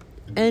it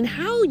and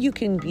how you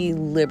can be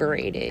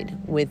liberated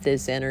with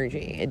this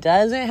energy. It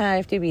doesn't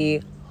have to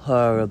be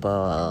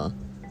horrible.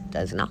 It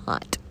does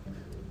not.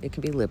 It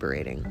can be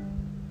liberating.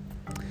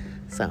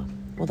 So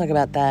we'll talk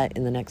about that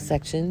in the next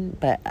section,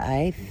 but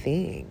I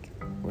think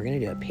we're going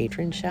to do a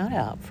patron shout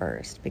out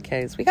first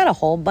because we got a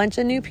whole bunch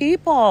of new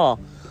people.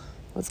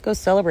 Let's go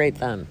celebrate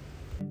them.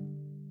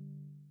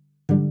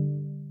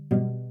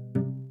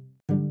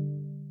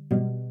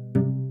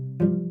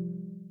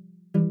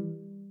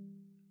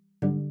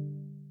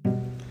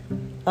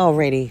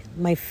 Alrighty,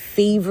 my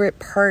favorite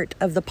part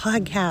of the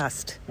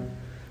podcast.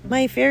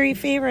 My very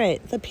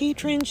favorite, the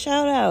patron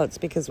shout-outs,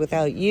 because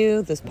without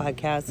you, this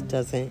podcast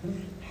doesn't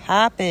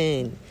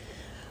happen.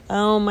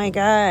 Oh my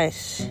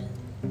gosh.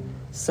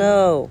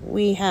 So,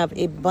 we have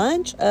a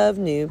bunch of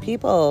new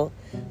people.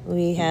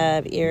 We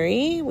have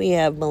Erie, we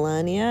have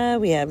Melania,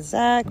 we have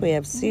Zach, we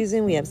have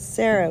Susan, we have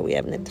Sarah, we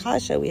have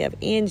Natasha, we have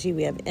Angie,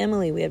 we have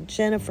Emily, we have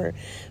Jennifer,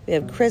 we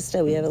have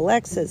Krista, we have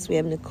Alexis, we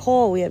have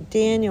Nicole, we have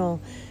Danielle,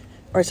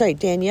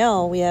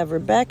 we have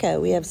Rebecca,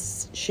 we have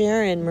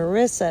Sharon,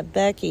 Marissa,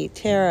 Becky,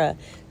 Tara,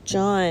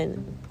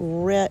 John,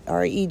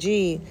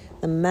 R.E.G.,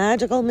 The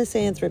Magical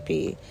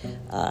Misanthropy,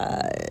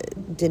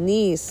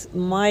 Denise,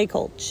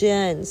 Michael,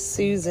 Jen,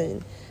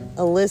 Susan,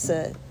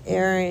 Alyssa,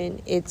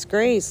 Aaron, It's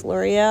Grace,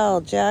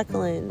 L'Oreal,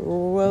 Jacqueline,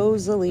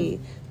 Rosalie,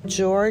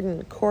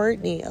 Jordan,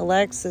 Courtney,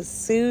 Alexis,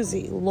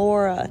 Susie,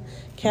 Laura,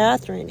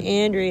 Catherine,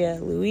 Andrea,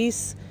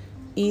 Luis,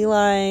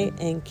 Eli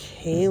and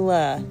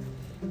Kayla.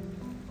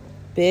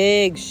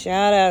 Big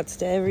shout outs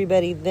to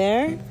everybody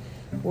there.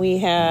 We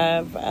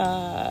have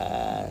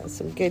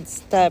some good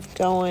stuff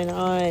going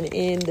on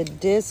in the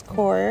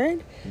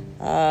Discord,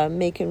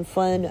 making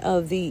fun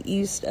of the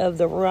East of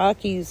the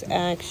Rockies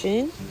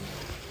action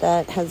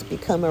that has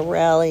become a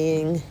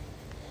rallying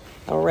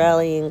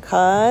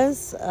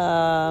cause.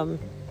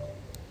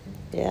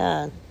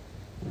 Yeah.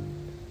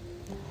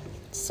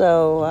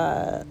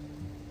 So,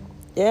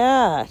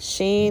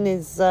 Shane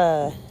is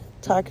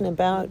talking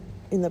about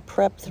in the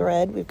prep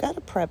thread. We've got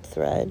a prep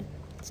thread.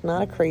 It's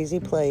not a crazy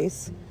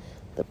place.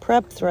 The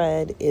prep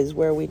thread is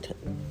where we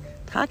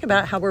talk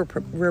about how we're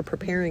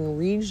preparing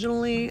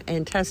regionally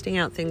and testing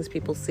out things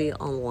people see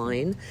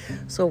online.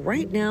 So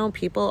right now,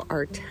 people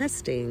are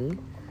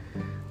testing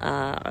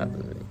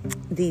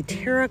the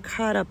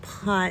terracotta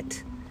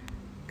pot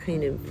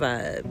kind of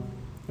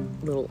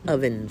little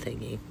oven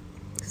thingy.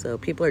 So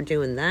people are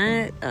doing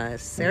that.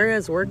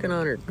 Sarah's working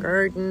on her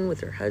garden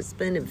with her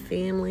husband and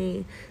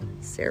family.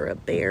 Sarah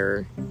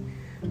Bear.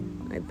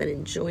 I've been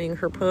enjoying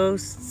her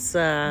posts.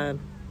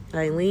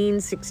 Eileen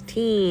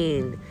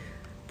 16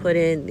 put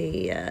in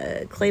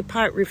the clay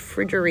pot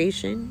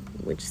refrigeration,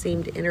 which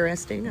seemed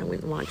interesting. I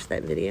went and watched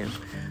that video.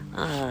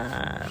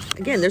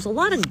 Again, there's a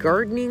lot of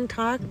gardening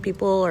talk.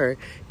 People are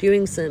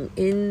doing some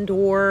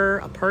indoor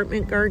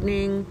apartment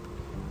gardening.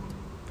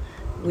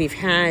 We've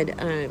had,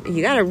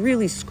 you got to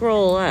really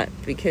scroll up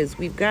because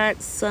we've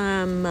got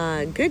some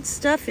good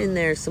stuff in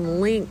there,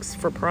 some links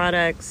for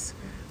products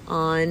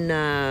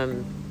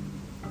on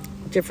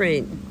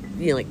different,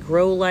 like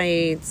grow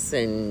lights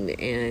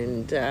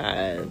and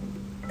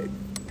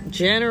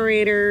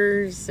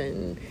generators.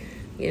 And,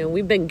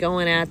 we've been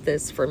going at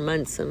this for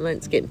months and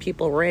months, getting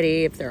people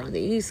ready if they're on the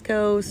East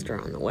Coast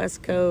or on the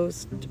West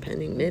Coast,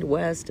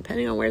 Midwest,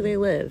 depending on where they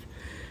live.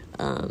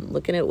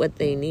 Looking at what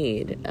they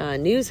need.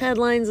 News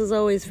headlines is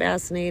always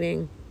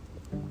fascinating.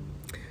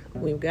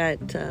 We've got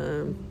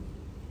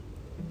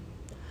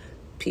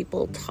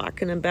people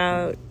talking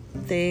about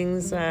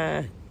things.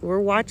 We're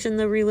watching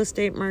the real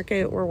estate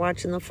market. We're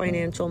watching the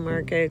financial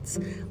markets.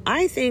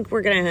 I think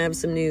we're going to have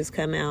some news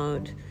come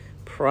out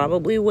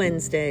probably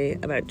Wednesday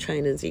about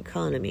China's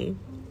economy.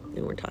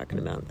 And we're talking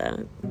about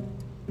that.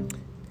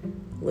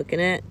 Looking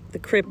at the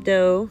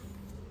crypto.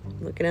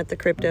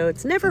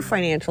 It's never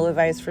financial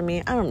advice for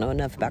me. I don't know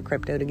enough about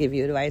crypto to give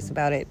you advice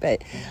about it,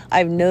 but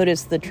I've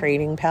noticed the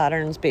trading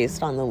patterns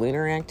based on the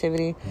lunar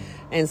activity.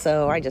 And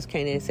so I just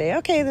kind of say,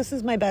 okay, this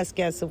is my best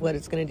guess of what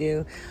it's going to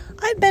do.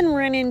 I've been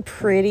running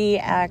pretty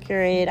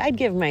accurate. I'd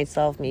give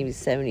myself maybe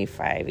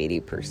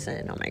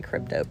 75-80% on my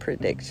crypto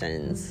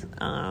predictions.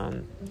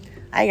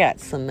 I've got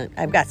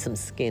some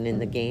skin in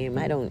the game.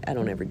 I don't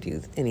ever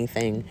do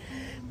anything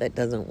that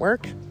doesn't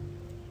work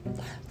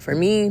for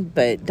me,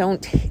 but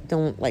don't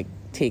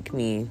take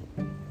me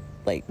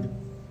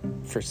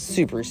for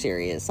super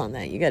serious on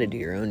that. You got to do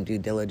your own due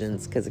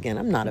diligence because, again,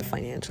 I'm not a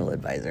financial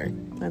advisor.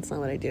 That's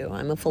not what I do.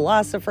 I'm a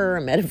philosopher,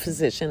 a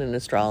metaphysician, an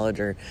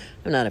astrologer.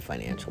 I'm not a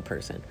financial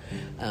person.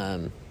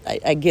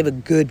 I give a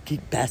good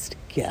best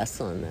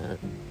guess on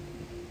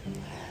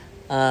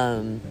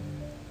that.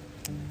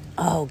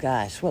 Oh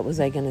gosh, what was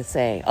I going to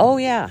say? Oh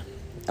yeah,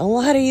 a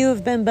lot of you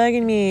have been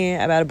bugging me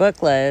about a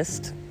book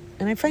list.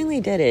 And I finally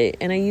did it,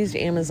 and I used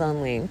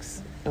Amazon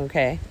links,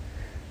 okay?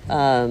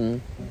 So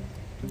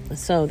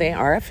they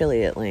are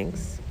affiliate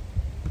links,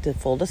 to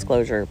full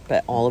disclosure,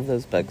 but all of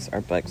those books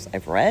are books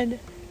I've read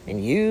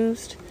and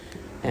used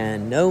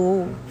and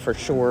know for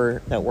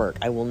sure that work.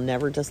 I will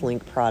never just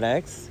link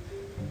products.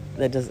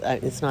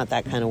 It's not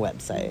that kind of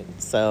website.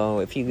 So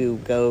if you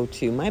go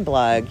to my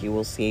blog, you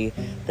will see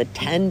the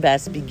 10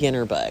 best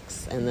beginner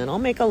books, and then I'll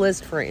make a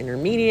list for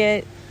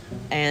intermediate,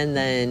 and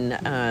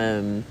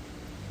then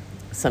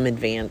some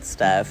advanced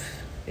stuff.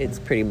 It's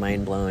pretty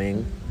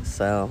mind-blowing,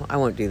 so I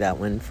won't do that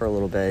one for a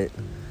little bit.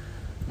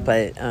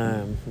 But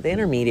the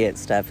intermediate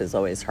stuff is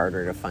always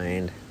harder to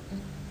find,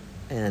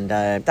 and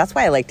that's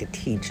why I like to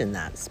teach in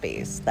that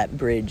space, that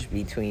bridge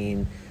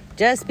between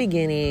just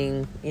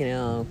beginning,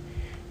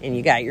 and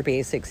you got your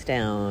basics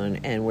down,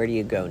 and where do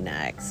you go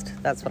next?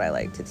 That's what I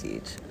like to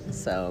teach.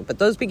 So, but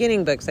those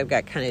beginning books, I've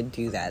got kind of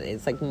do that.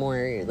 It's like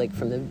more like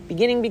from the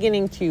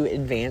beginning to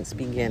advanced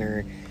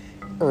beginner,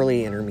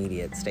 early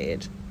intermediate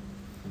stage.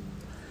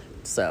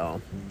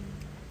 So,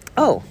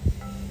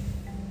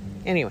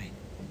 anyway,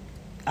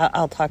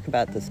 I'll talk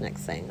about this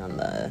next thing on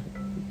the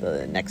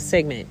next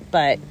segment,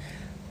 but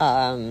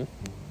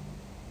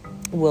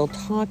we'll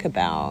talk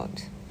about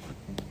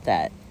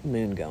that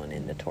moon going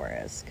into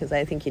Taurus, because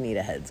I think you need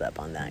a heads up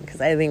on that,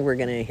 because I think we're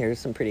going to hear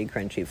some pretty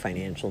crunchy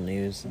financial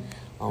news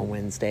on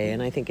Wednesday,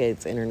 and I think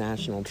it's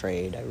international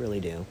trade. I really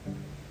do.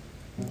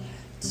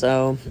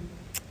 So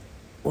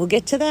we'll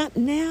get to that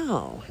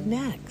now,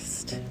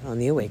 next, on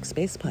the Awake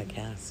Space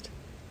Podcast.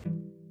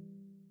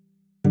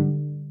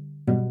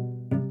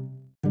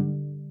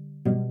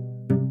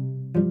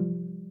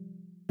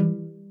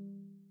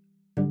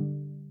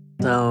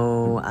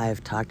 So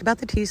I've talked about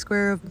the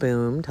T-square of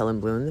boom, telling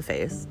blue in the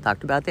face.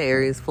 Talked about the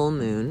Aries full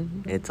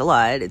moon. It's a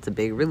lot. It's a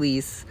big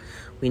release.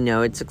 We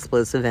know it's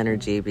explosive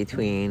energy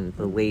between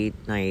the late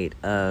night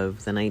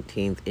of the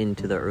 19th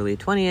into the early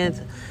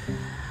 20th.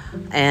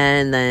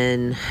 And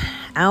then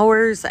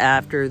hours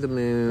after the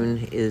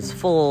moon is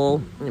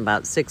full,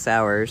 about 6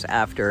 hours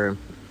after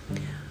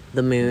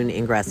the moon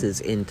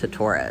ingresses into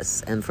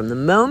Taurus. And from the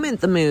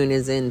moment the moon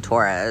is in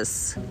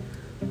Taurus,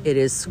 it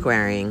is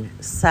squaring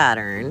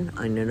Saturn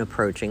on an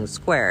approaching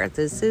square.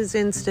 This is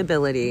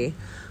instability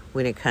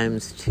when it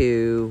comes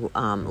to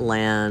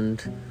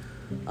land,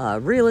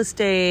 real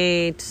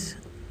estate.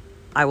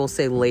 I will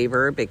say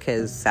labor,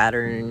 because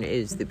Saturn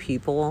is the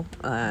people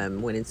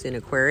when it's in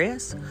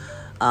Aquarius.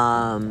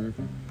 And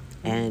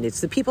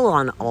it's the people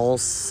on all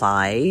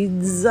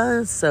sides.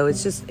 So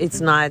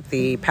it's not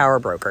the power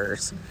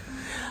brokers.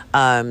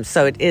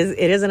 So it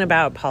isn't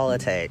about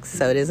politics.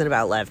 So it isn't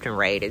about left and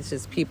right. It's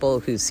just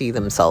people who see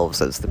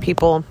themselves as the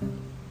people.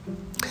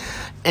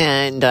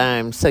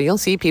 And so you'll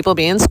see people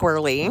being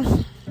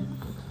squirrely,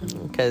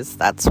 because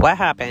that's what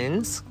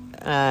happens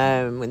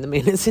when the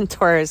moon is in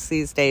Taurus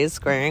these days,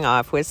 squaring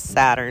off with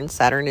Saturn.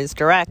 Saturn is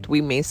direct. We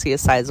may see a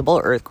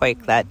sizable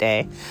earthquake that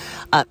day.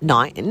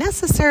 Not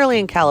necessarily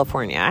in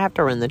California. I have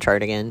to run the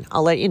chart again.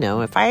 I'll let you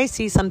know. If I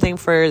see something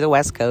for the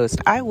West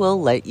Coast, I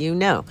will let you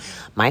know.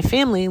 My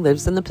family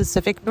lives in the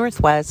Pacific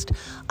Northwest.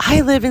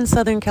 I live in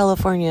Southern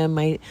California.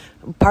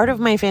 Part of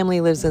my family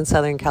lives in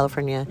Southern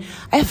California.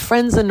 I have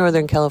friends in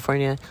Northern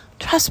California.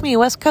 Trust me,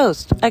 West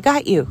Coast, I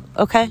got you,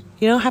 okay?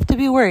 You don't have to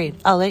be worried.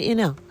 I'll let you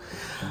know.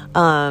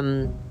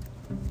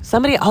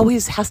 Somebody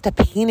always has to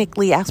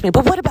panically ask me,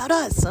 but what about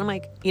us? And I'm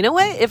like, you know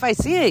what? If I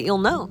see it, you'll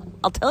know.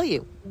 I'll tell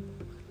you.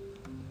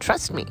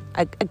 Trust me.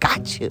 I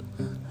got you.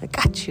 I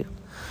got you.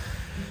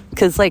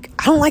 Because, I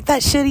don't like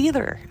that shit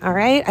either, all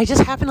right? I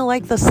just happen to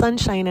like the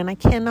sunshine, and I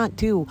cannot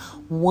do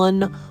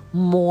one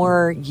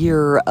more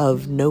year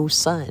of no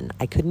sun.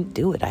 I couldn't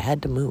do it. I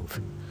had to move.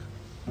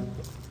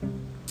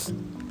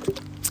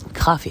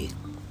 Coffee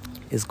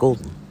is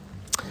golden.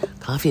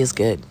 Coffee is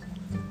good.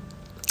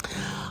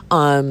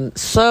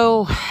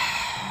 So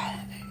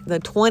the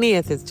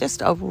 20th is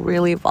just a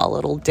really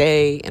volatile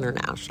day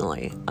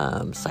internationally,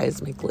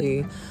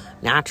 seismically,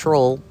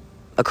 natural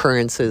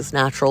occurrences,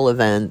 natural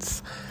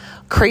events,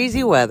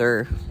 crazy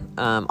weather,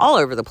 all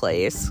over the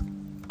place.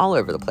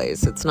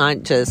 It's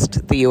not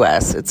just the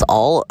U.S. It's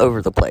all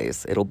over the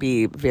place. It'll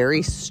be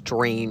very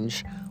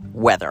strange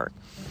weather,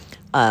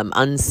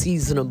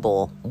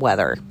 unseasonable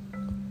weather.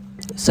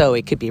 So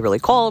it could be really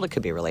cold. It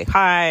could be really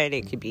hot.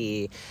 It could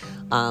be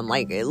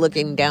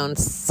looking down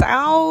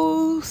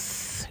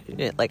south,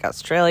 like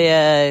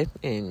Australia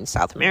and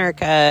South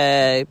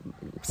America,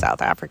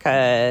 South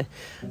Africa,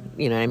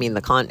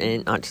 the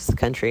continent, not just the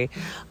country.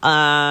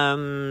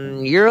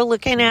 You're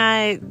looking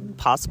at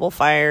possible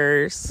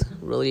fires,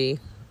 really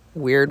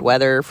weird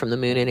weather from the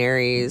moon in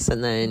Aries,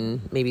 and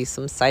then maybe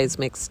some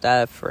seismic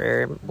stuff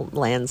or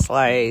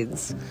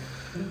landslides,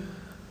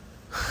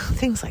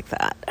 things like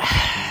that.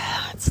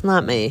 It's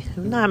not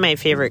my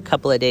favorite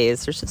couple of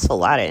days. There's just a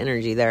lot of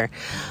energy there.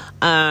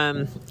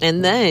 And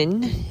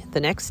then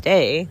the next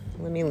day,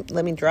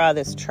 let me draw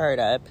this chart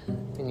up.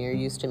 And you're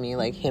used to me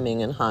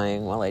hemming and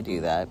hawing while I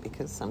do that,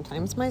 because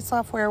sometimes my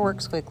software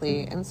works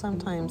quickly and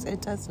sometimes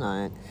it does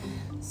not.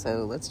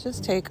 So let's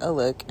just take a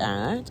look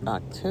at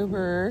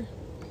October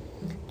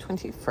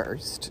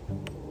 21st,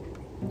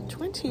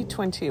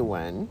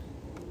 2021.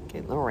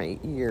 Getting the right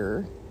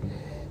year.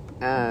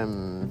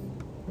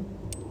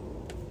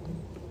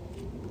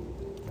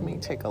 Let me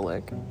take a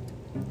look.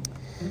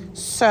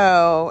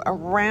 So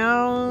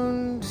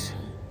around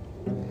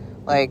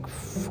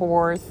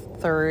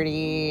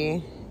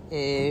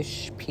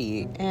 4:30-ish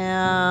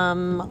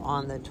p.m.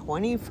 on the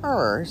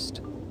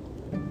 21st.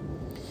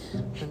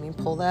 Let me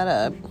pull that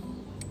up.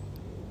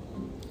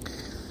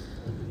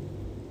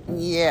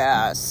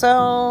 Yeah,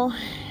 so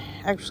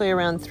actually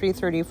around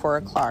 3:30, 4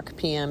 o'clock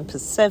p.m.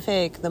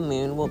 Pacific, the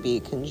moon will be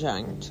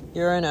conjunct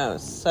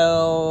Uranus.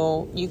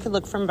 So you could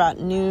look from about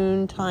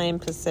noon time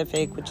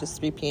Pacific, which is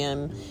 3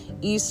 p.m.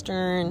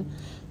 Eastern,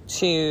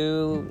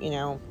 to,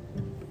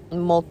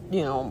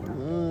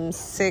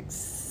 6,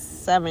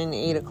 7,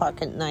 8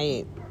 o'clock at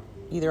night,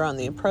 either on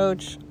the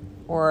approach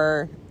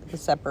or the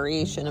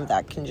separation of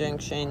that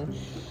conjunction.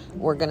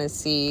 We're going to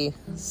see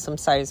some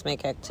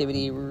seismic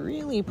activity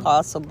really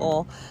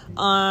possible.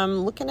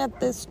 Looking at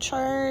this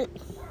chart,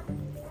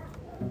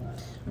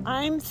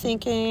 I'm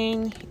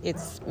thinking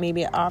it's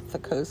maybe off the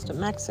coast of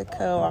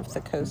Mexico, off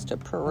the coast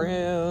of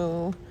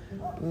Peru,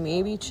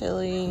 maybe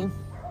Chile,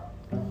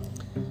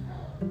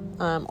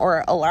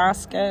 or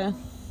Alaska.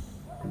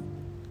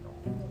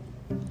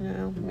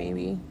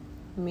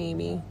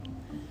 Maybe.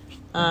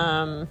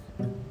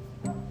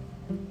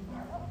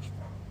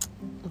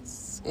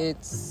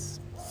 It's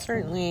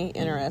certainly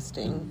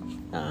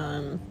interesting.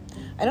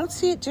 I don't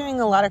see it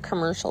doing a lot of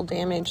commercial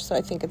damage, so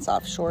I think it's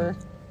offshore.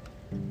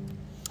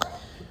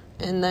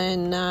 And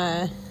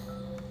then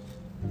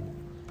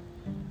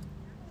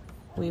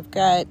we've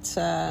got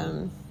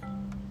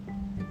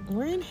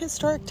we're in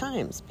historic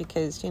times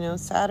because,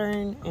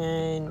 Saturn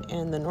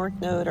and the North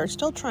Node are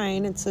still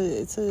trine. It's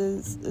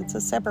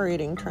a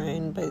separating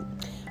trine, but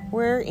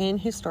we're in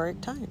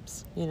historic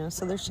times,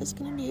 so there's just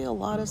going to be a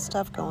lot of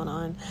stuff going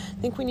on.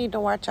 I think we need to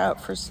watch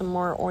out for some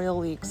more oil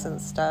leaks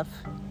and stuff.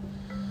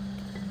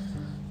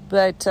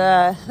 But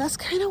that's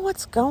kind of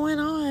what's going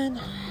on.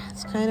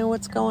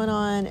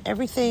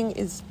 Everything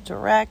is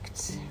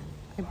direct,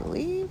 I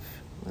believe.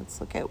 Let's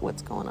look at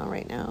what's going on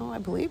right now. I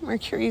believe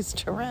Mercury is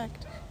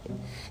direct.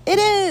 It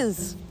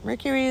is!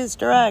 Mercury is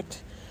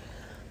direct.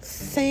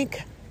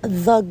 Thank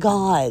the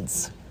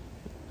gods.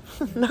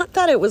 Not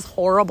that it was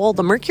horrible.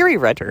 The Mercury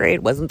retrograde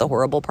wasn't the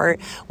horrible part.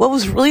 What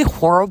was really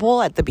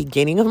horrible at the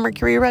beginning of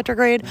Mercury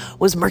retrograde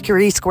was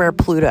Mercury square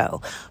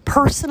Pluto.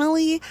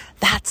 Personally,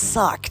 that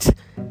sucked.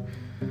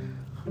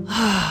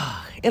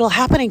 It'll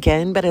happen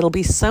again, but it'll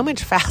be so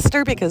much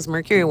faster because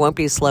Mercury won't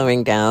be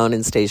slowing down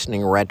and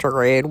stationing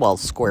retrograde while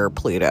square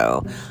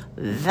Pluto.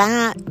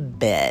 That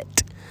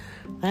bit,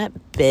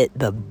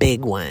 the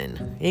big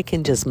one, it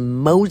can just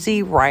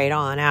mosey right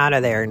on out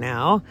of there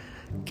now.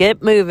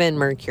 Get moving,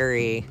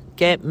 Mercury.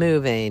 Get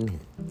moving.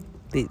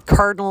 The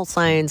cardinal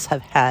signs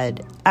have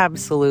had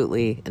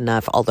absolutely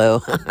enough,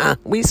 although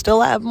we still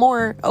have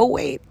more. Oh,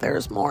 wait,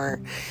 there's more.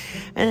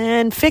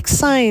 And fixed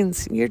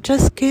signs, you're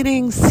just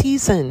getting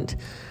seasoned.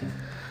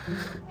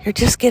 You're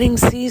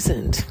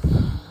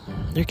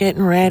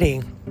getting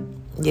ready.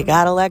 You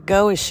gotta let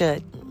go of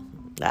shit.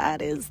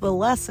 That is the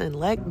lesson.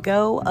 Let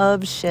go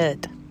of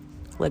shit.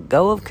 Let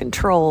go of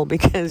control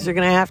because you're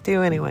gonna have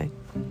to anyway.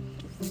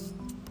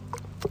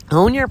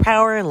 Own your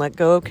power and let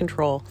go of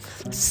control.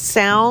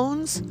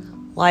 Sounds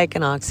like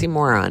an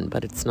oxymoron,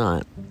 but it's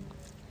not.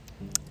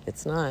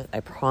 It's not.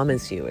 I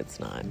promise you it's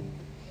not.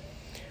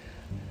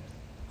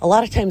 A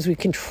lot of times we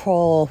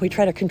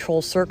try to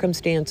control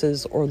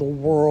circumstances or the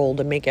world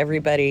and make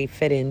everybody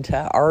fit into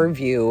our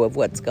view of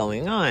what's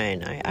going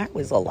on. I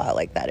was a lot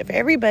like that. If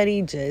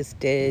everybody just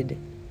did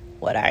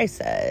what I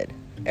said,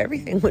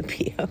 everything would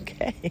be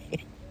okay.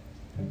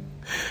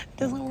 It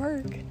doesn't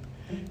work.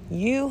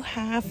 You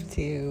have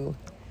to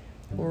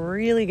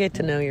really get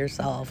to know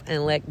yourself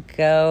and let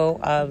go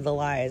of the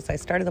lies. I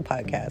started the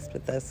podcast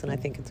with this, and I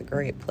think it's a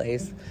great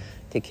place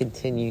to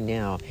continue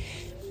now.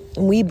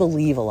 We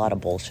believe a lot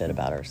of bullshit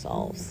about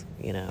ourselves.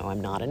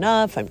 I'm not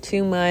enough, I'm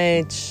too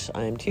much,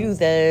 I'm too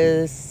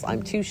this,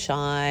 I'm too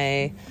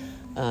shy.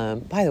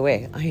 By the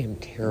way, I am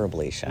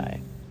terribly shy.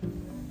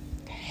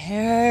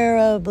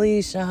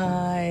 Terribly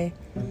shy.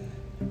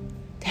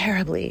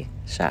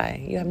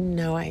 You have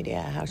no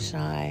idea how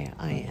shy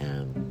I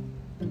am.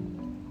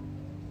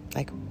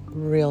 Like,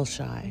 real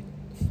shy.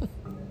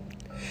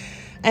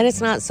 And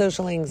it's not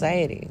social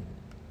anxiety.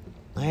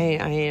 I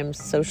am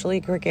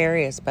socially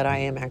gregarious, but I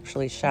am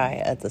actually shy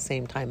at the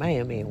same time. I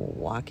am a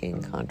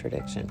walking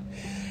contradiction.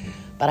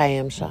 But I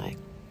am shy.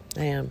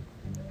 I am.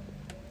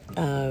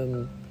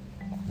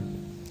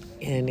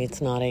 And it's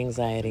not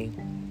anxiety.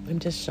 I'm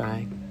just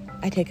shy.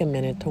 I take a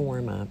minute to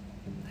warm up.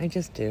 I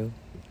just do.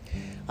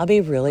 I'll be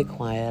really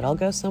quiet. I'll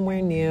go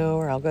somewhere new,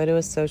 or I'll go to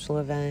a social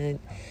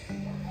event.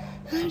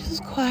 I'm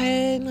just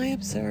quiet and I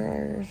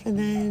observe, and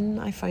then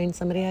I find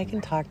somebody I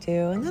can talk to,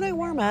 and then I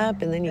warm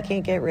up, and then you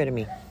can't get rid of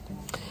me.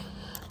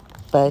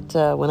 But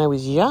when I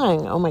was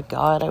young, oh my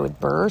God, I would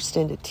burst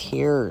into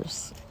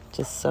tears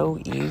just so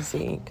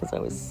easy because I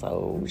was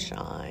so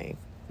shy.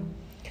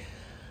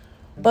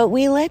 But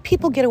we let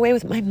people get away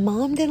with it. My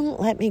mom didn't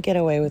let me get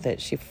away with it.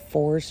 She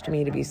forced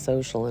me to be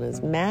social. And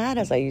as mad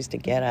as I used to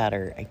get at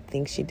her, I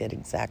think she did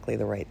exactly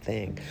the right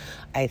thing.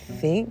 I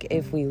think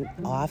if we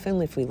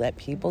let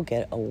people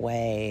get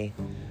away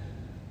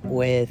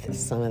with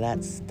some of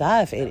that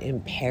stuff, it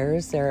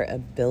impairs their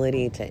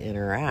ability to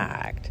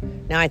interact.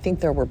 Now, I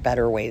think there were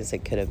better ways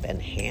it could have been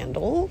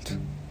handled.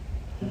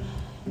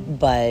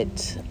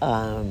 But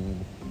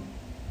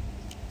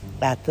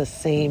at the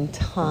same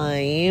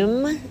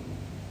time,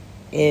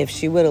 if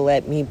she would have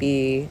let me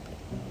be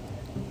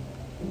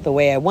the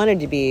way I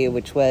wanted to be,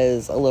 which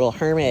was a little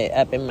hermit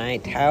up in my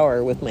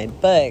tower with my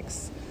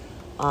books,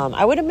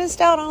 I would have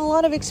missed out on a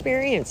lot of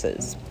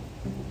experiences.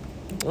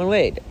 Oh,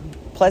 wait,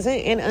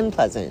 pleasant and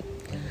unpleasant.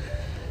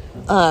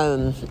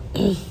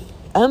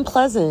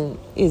 Unpleasant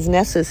is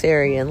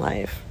necessary in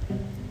life.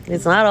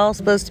 It's not all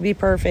supposed to be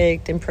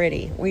perfect and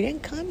pretty. We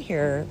didn't come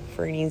here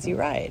for an easy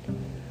ride.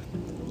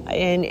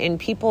 And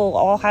people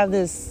all have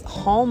this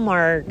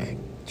Hallmark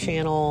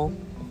Channel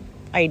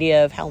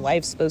idea of how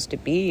life's supposed to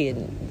be,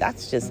 and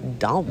that's just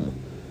dumb.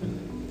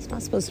 It's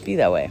not supposed to be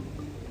that way.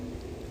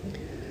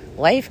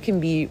 Life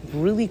can be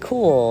really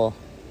cool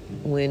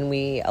when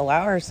we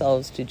allow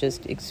ourselves to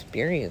just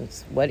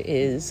experience what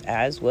is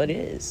as what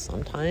is.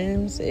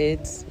 Sometimes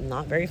it's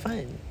not very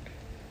fun,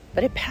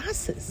 but it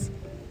passes.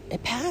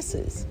 It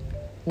passes.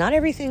 Not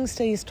everything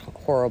stays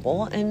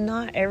horrible, and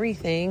not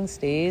everything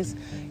stays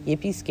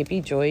yippee,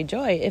 skippy, joy,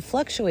 joy. It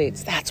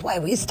fluctuates. That's why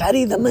we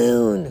study the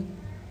moon.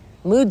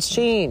 Moods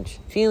change.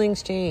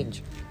 Feelings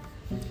change.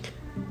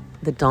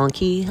 The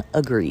donkey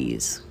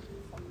agrees.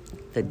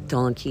 The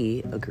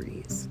donkey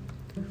agrees.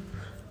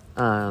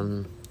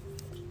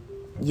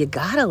 you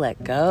gotta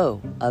let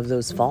go of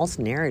those false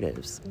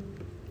narratives.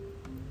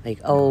 Like,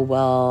 oh,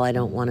 well, I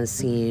don't want to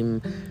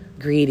seem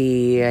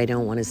greedy. I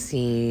don't want to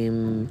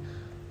seem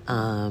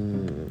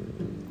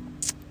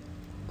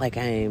like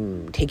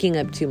I'm taking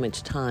up too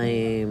much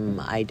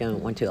time. I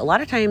don't want to. A lot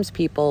of times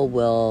people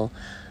will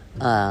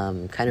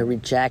kind of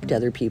reject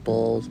other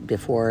people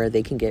before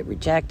they can get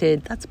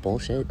rejected. That's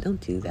bullshit.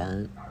 Don't do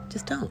that.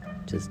 Just don't.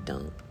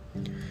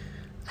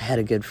 I had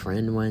a good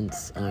friend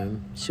once.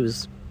 She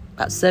was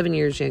about 7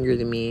 years younger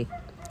than me.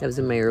 I was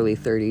in my early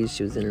 30s.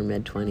 She was in her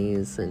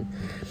mid-20s. And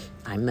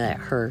I met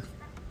her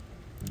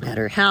at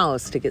her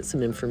house to get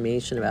some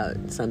information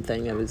about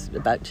something I was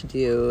about to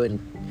do, and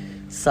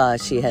saw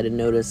she had a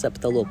notice up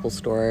at the local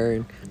store,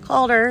 and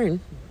called her and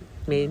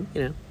made,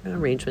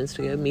 arrangements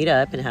to go meet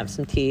up and have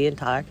some tea and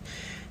talk.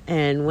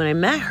 And when I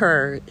met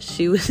her,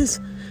 she was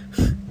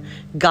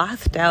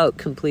gothed out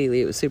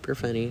completely. It was super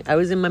funny. I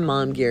was in my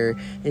mom gear,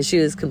 and she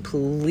was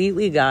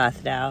completely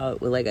gothed out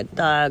with like a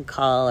dog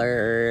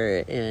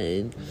collar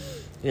and,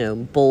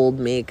 bold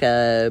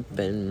makeup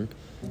and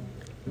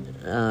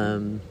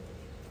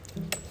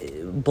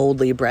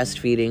boldly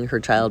breastfeeding her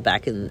child.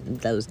 Back in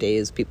those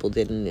days, people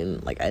didn't,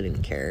 and I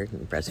didn't care.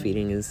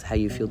 Breastfeeding is how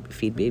you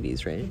feed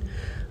babies, right?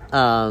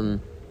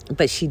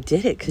 But she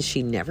did it because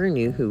she never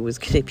knew who was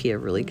going to be a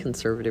really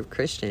conservative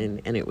Christian,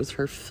 and it was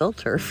her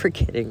filter for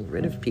getting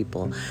rid of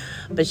people.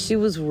 But she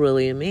was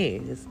really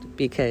amazed,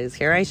 because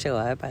here I show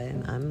up,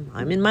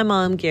 I'm in my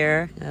mom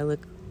gear, I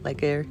look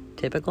like a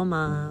typical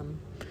mom,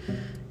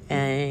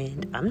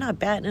 and I'm not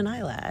batting an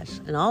eyelash.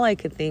 And all I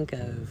could think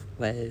of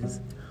was,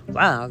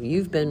 wow,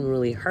 you've been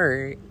really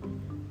hurt,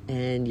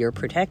 and you're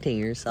protecting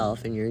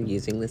yourself, and you're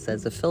using this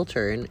as a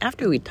filter. And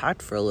after we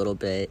talked for a little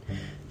bit,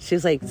 she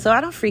was like, so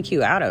I don't freak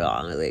you out at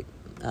all? And I was like,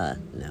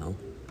 no,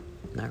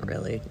 not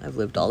really. I've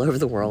lived all over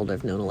the world.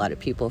 I've known a lot of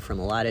people from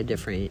a lot of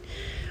different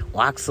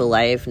walks of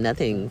life.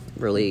 Nothing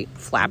really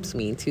flaps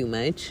me too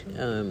much.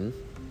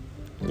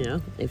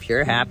 If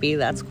you're happy,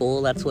 that's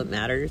cool. That's what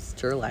matters.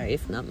 It's your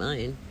life, not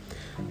mine.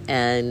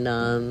 And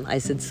I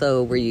said,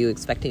 so were you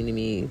expecting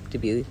me to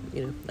be,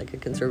 like a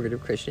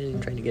conservative Christian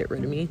and trying to get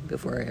rid of me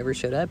before I ever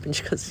showed up? And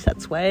she goes,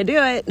 that's why I do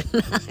it.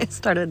 I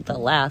started to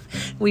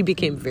laugh. We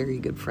became very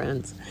good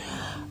friends.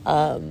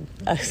 I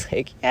was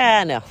like,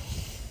 yeah,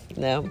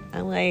 no.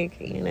 I'm like,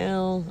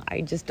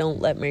 I just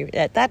don't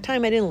at that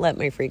time I didn't let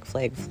my freak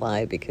flag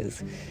fly,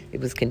 because it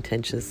was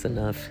contentious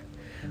enough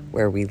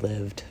where we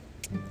lived.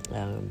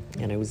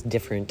 And I was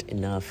different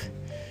enough.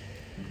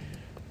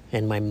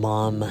 And my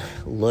mom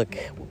look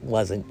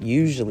wasn't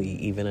usually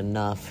even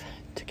enough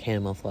to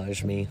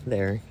camouflage me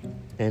there.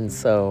 And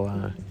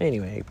so,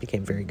 anyway, I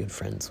became very good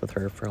friends with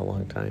her for a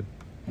long time.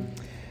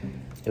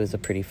 It was a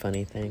pretty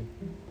funny thing.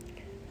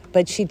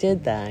 But she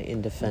did that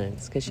in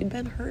defense, because she'd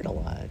been hurt a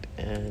lot.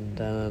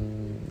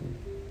 And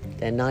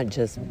not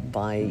just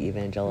by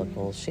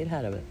evangelicals. She'd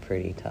had a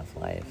pretty tough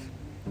life.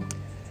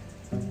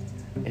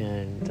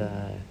 And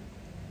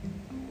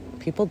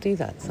people do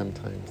that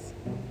sometimes,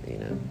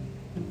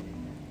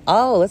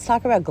 Oh, let's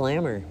talk about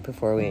glamour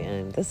before we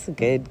end. This is a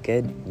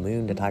good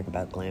moon to talk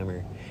about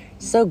glamour.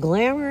 So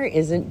glamour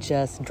isn't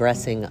just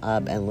dressing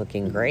up and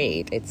looking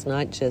great. It's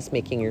not just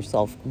making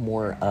yourself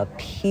more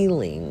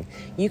appealing.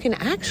 You can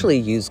actually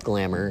use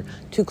glamour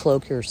to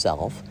cloak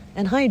yourself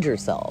and hide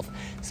yourself.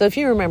 So if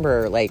you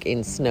remember, like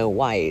in Snow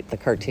White, the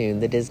cartoon,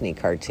 the Disney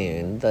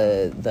cartoon,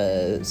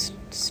 the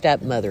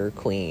stepmother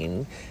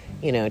queen,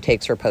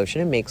 takes her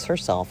potion and makes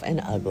herself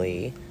an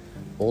ugly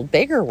old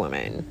beggar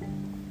woman.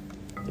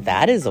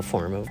 That is a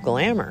form of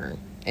glamour.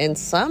 And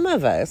some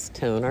of us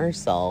tone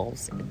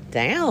ourselves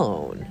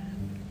down.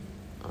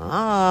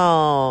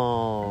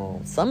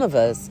 Some of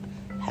us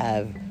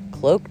have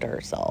cloaked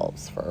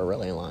ourselves for a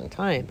really long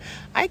time.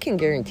 I can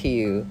guarantee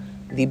you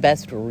the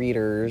best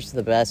readers,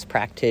 the best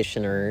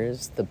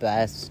practitioners, the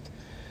best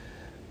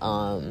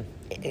in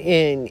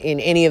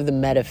any of the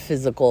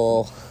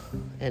metaphysical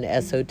and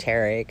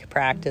esoteric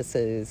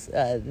practices,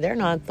 they're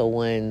not the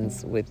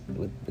ones with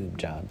boob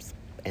jobs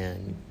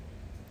and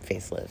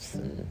facelifts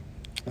and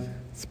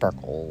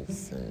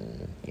sparkles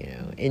and,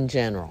 in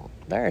general.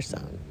 There are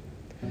some.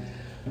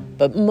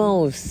 But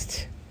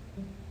most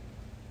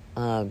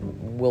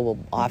will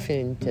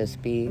often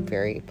just be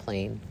very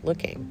plain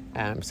looking.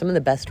 Some of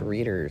the best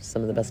readers,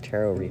 some of the best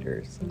tarot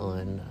readers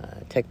on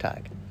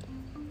TikTok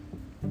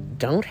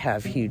don't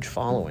have huge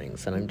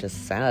followings, and I'm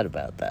just sad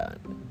about that.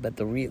 But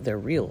they're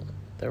real.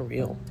 They're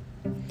real.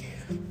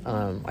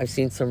 I've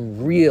seen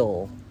some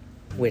real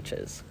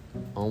witches.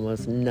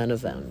 Almost none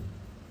of them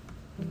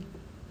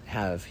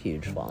have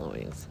huge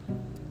followings.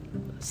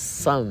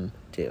 Some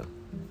do.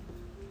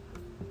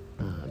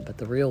 But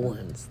the real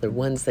ones, the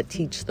ones that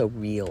teach the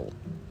real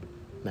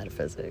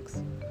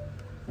metaphysics,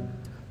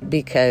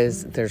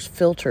 because there's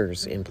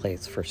filters in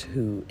place for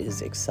who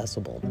is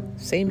accessible.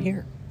 Same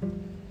here.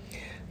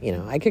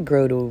 I could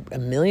grow to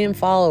 1 million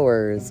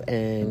followers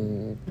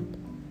and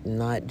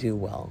not do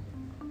well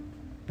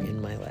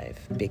in my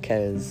life,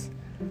 because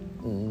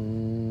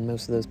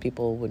most of those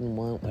people wouldn't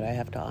want what I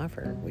have to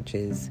offer, which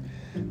is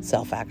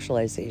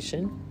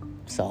self-actualization,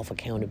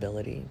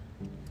 self-accountability.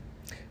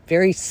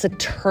 Very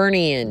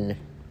Saturnian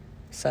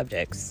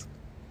subjects.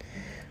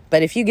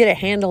 But if you get a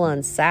handle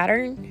on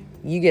Saturn,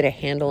 you get a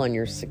handle on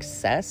your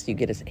success. You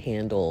get a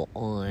handle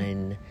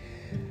on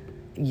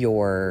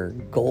your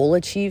goal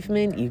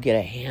achievement. You get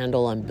a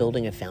handle on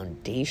building a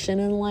foundation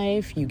in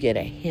life. You get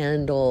a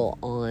handle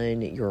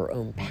on your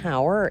own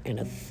power and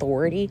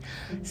authority.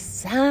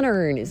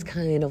 Saturn is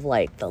kind of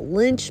like the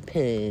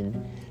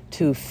linchpin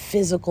to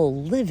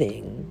physical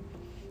living.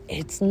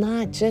 It's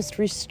not just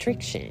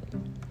restriction.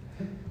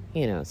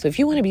 So if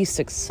you want to be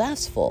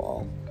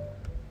successful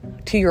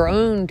to your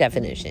own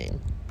definition,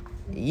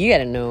 you got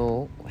to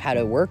know how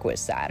to work with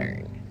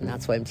Saturn. And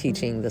that's why I'm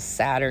teaching the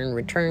Saturn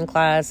return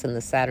class and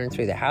the Saturn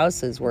through the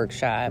houses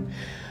workshop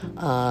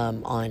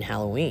on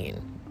Halloween.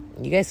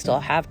 You guys still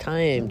have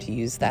time to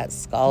use that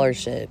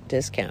scholarship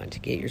discount to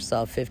get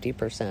yourself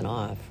 50%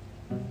 off.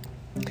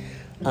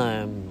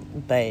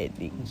 But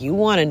you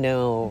want to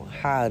know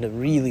how to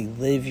really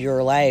live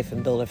your life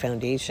and build a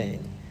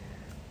foundation.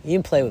 You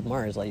can play with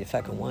Mars all you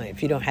fucking want.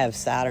 If you don't have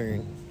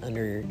Saturn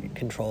under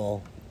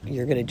control,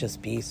 you're going to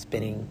just be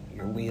spinning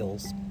your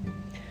wheels.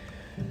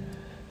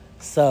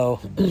 So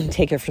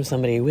take it from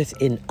somebody with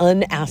an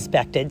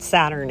unaspected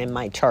Saturn in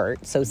my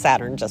chart. So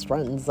Saturn just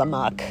runs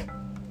amok.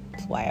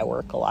 That's why I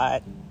work a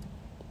lot.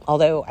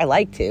 Although I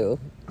like to.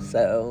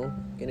 So,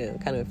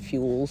 kind of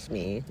fuels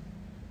me.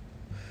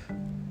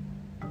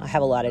 I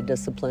have a lot of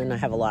discipline. I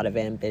have a lot of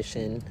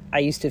ambition. I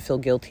used to feel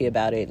guilty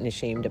about it and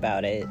ashamed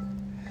about it.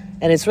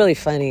 And it's really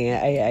funny.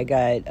 I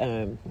got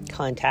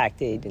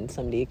contacted and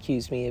somebody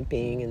accused me of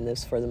being in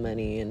this for the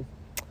money. And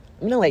I'm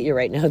going to let you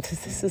right know that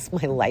this is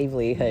my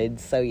livelihood.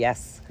 So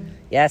yes,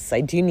 I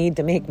do need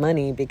to make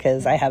money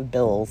because I have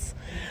bills.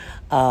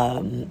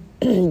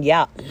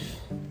 Yeah,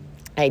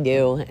 I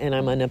do. And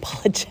I'm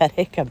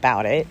unapologetic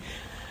about it.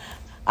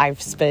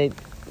 I've spent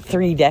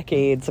 3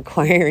 decades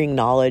acquiring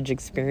knowledge,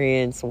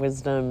 experience,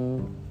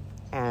 wisdom,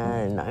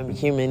 and I'm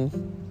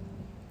human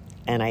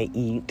and I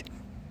eat.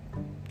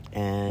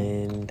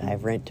 And I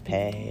have rent to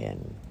pay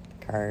and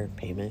car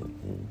payment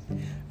and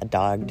a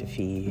dog to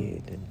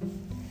feed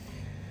and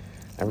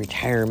a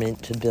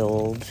retirement to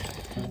build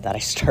that I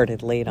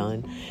started late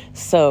on.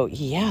 So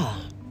yeah,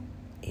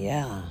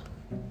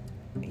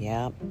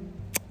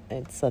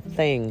 it's a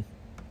thing.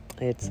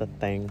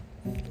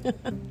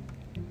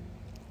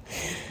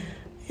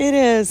 It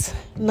is,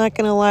 I'm not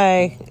gonna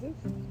lie,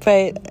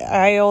 but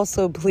I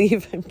also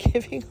believe I'm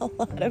giving a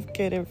lot of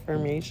good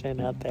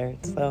information out there,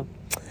 so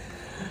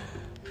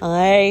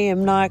I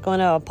am not going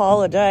to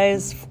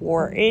apologize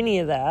for any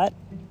of that.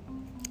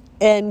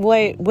 And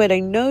what I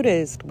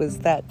noticed was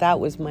that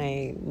was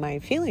my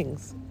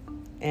feelings.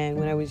 And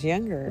when I was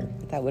younger,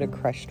 that would have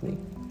crushed me.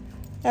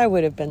 I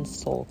would have been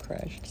soul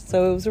crushed.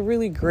 So it was a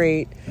really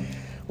great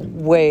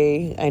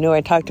way. I know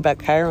I talked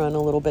about Chiron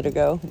a little bit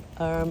ago.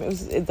 It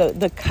was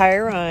the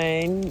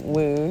Chiron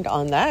wound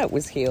on that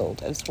was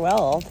healed as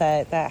well.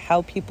 That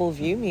how people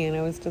view me. And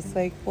I was just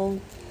like,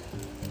 well,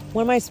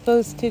 what am I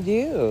supposed to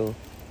do?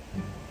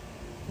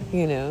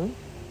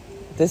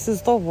 This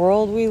is the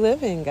world we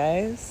live in,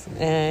 guys.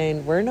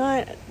 And we're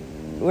not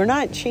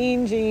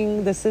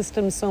changing the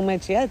system so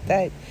much yet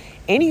that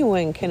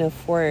anyone can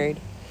afford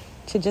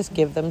to just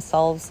give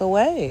themselves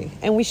away.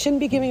 And we shouldn't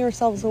be giving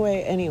ourselves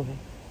away anyway.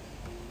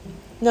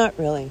 Not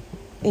really.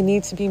 It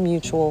needs to be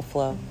mutual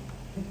flow.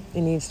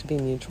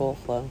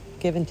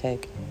 Give and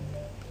take.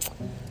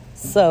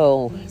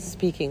 So,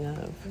 speaking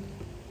of,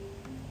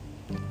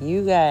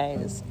 you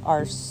guys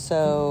are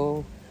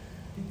so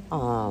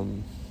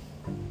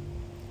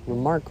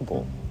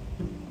remarkable,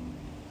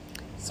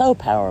 so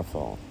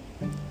powerful,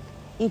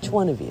 each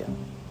one of you.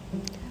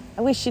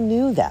 I wish you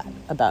knew that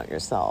about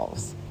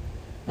yourselves.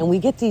 And we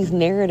get these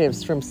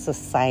narratives from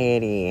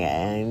society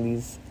and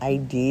these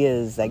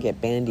ideas that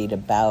get bandied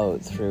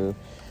about through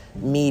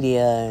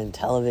media and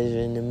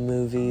television and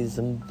movies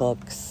and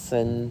books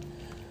and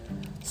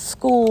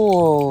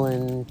school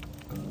and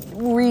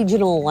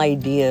regional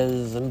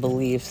ideas and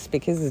beliefs,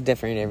 because it's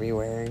different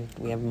everywhere.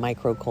 We have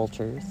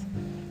microcultures.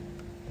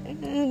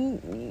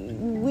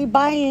 And we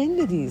buy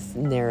into these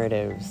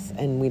narratives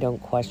and we don't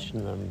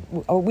question them.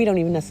 Or we don't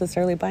even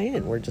necessarily buy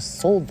in. We're just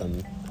sold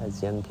them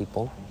as young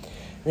people.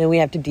 And then we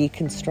have to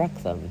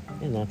deconstruct them.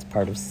 And that's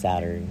part of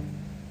Saturn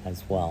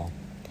as well.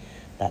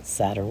 That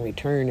Saturn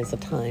return is a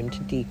time to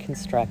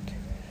deconstruct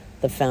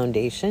the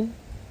foundation,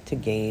 to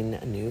gain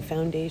a new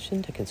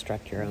foundation, to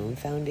construct your own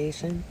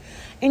foundation.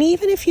 And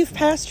even if you've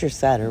passed your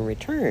Saturn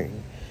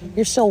return,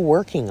 you're still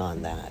working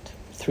on that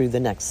through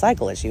the next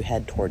cycle as you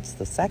head towards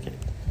the second.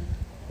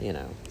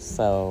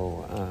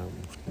 So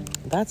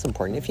that's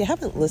important. If you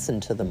haven't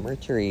listened to the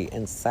Mercury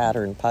and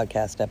Saturn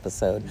podcast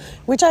episode,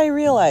 which I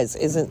realize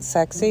isn't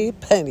sexy,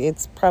 but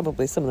it's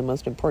probably some of the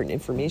most important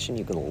information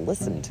you can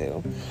listen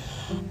to.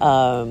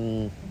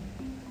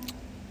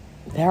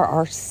 There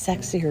are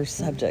sexier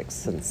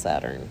subjects than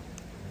Saturn.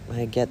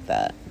 I get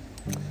that.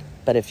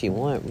 But if you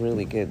want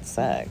really good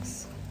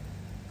sex,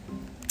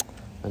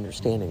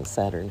 understanding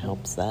Saturn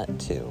helps that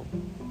too.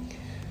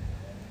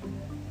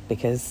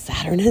 because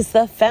Saturn is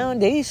the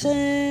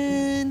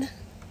foundation.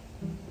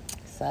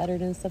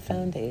 Saturn is the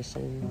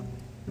foundation.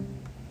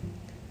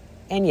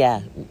 And yeah,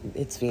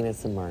 it's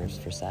Venus and Mars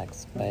for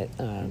sex, but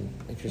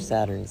if your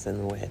Saturn's in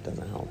the way, it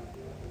doesn't help.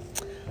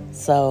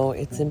 So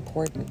it's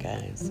important,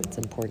 guys. It's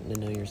important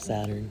to know your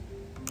Saturn.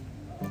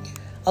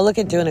 I'll look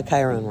at doing a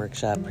Chiron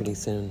workshop pretty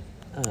soon.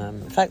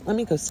 In fact, let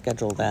me go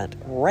schedule that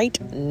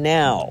right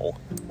now.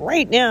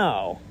 Right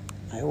now.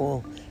 I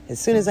will, as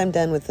soon as I'm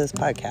done with this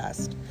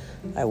podcast,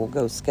 I will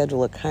go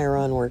schedule a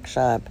Chiron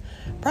workshop,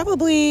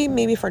 probably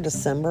maybe for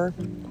December.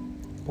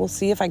 We'll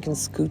see if I can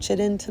scooch it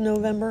into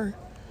November.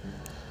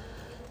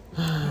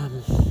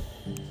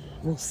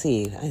 We'll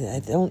see.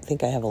 I don't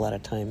think I have a lot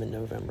of time in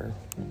November,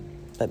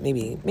 but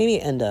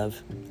maybe end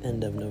of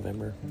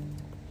November.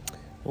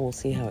 And we'll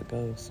see how it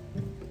goes.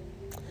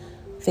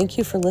 Thank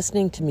you for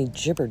listening to me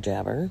jibber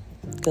jabber.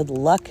 Good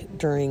luck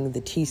during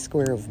the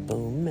T-square of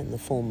boom and the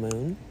full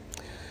moon.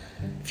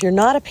 If you're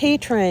not a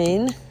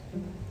patron,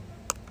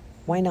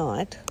 why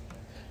not?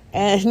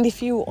 And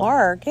if you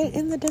are, get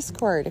in the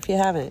Discord if you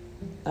haven't.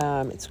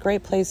 It's a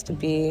great place to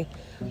be.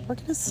 We're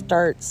going to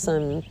start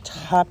some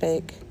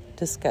topic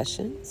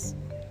discussions,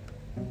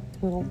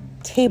 little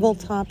table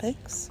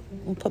topics.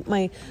 I'll put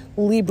my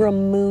Libra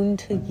moon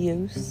to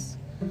use.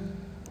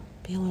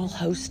 Be a little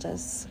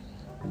hostess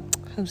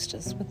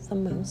with the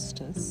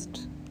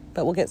mostest.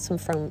 But we'll get some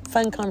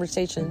fun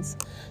conversations,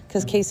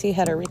 because Casey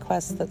had a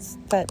request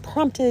that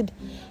prompted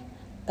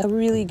a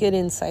really good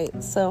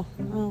insight. So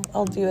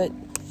I'll do it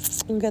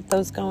and get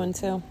those going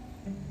too.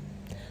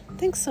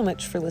 Thanks so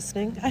much for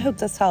listening. I hope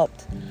this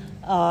helped.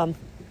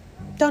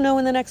 Don't know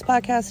when the next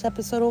podcast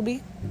episode will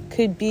be.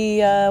 Could be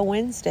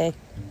Wednesday.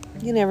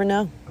 You never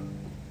know.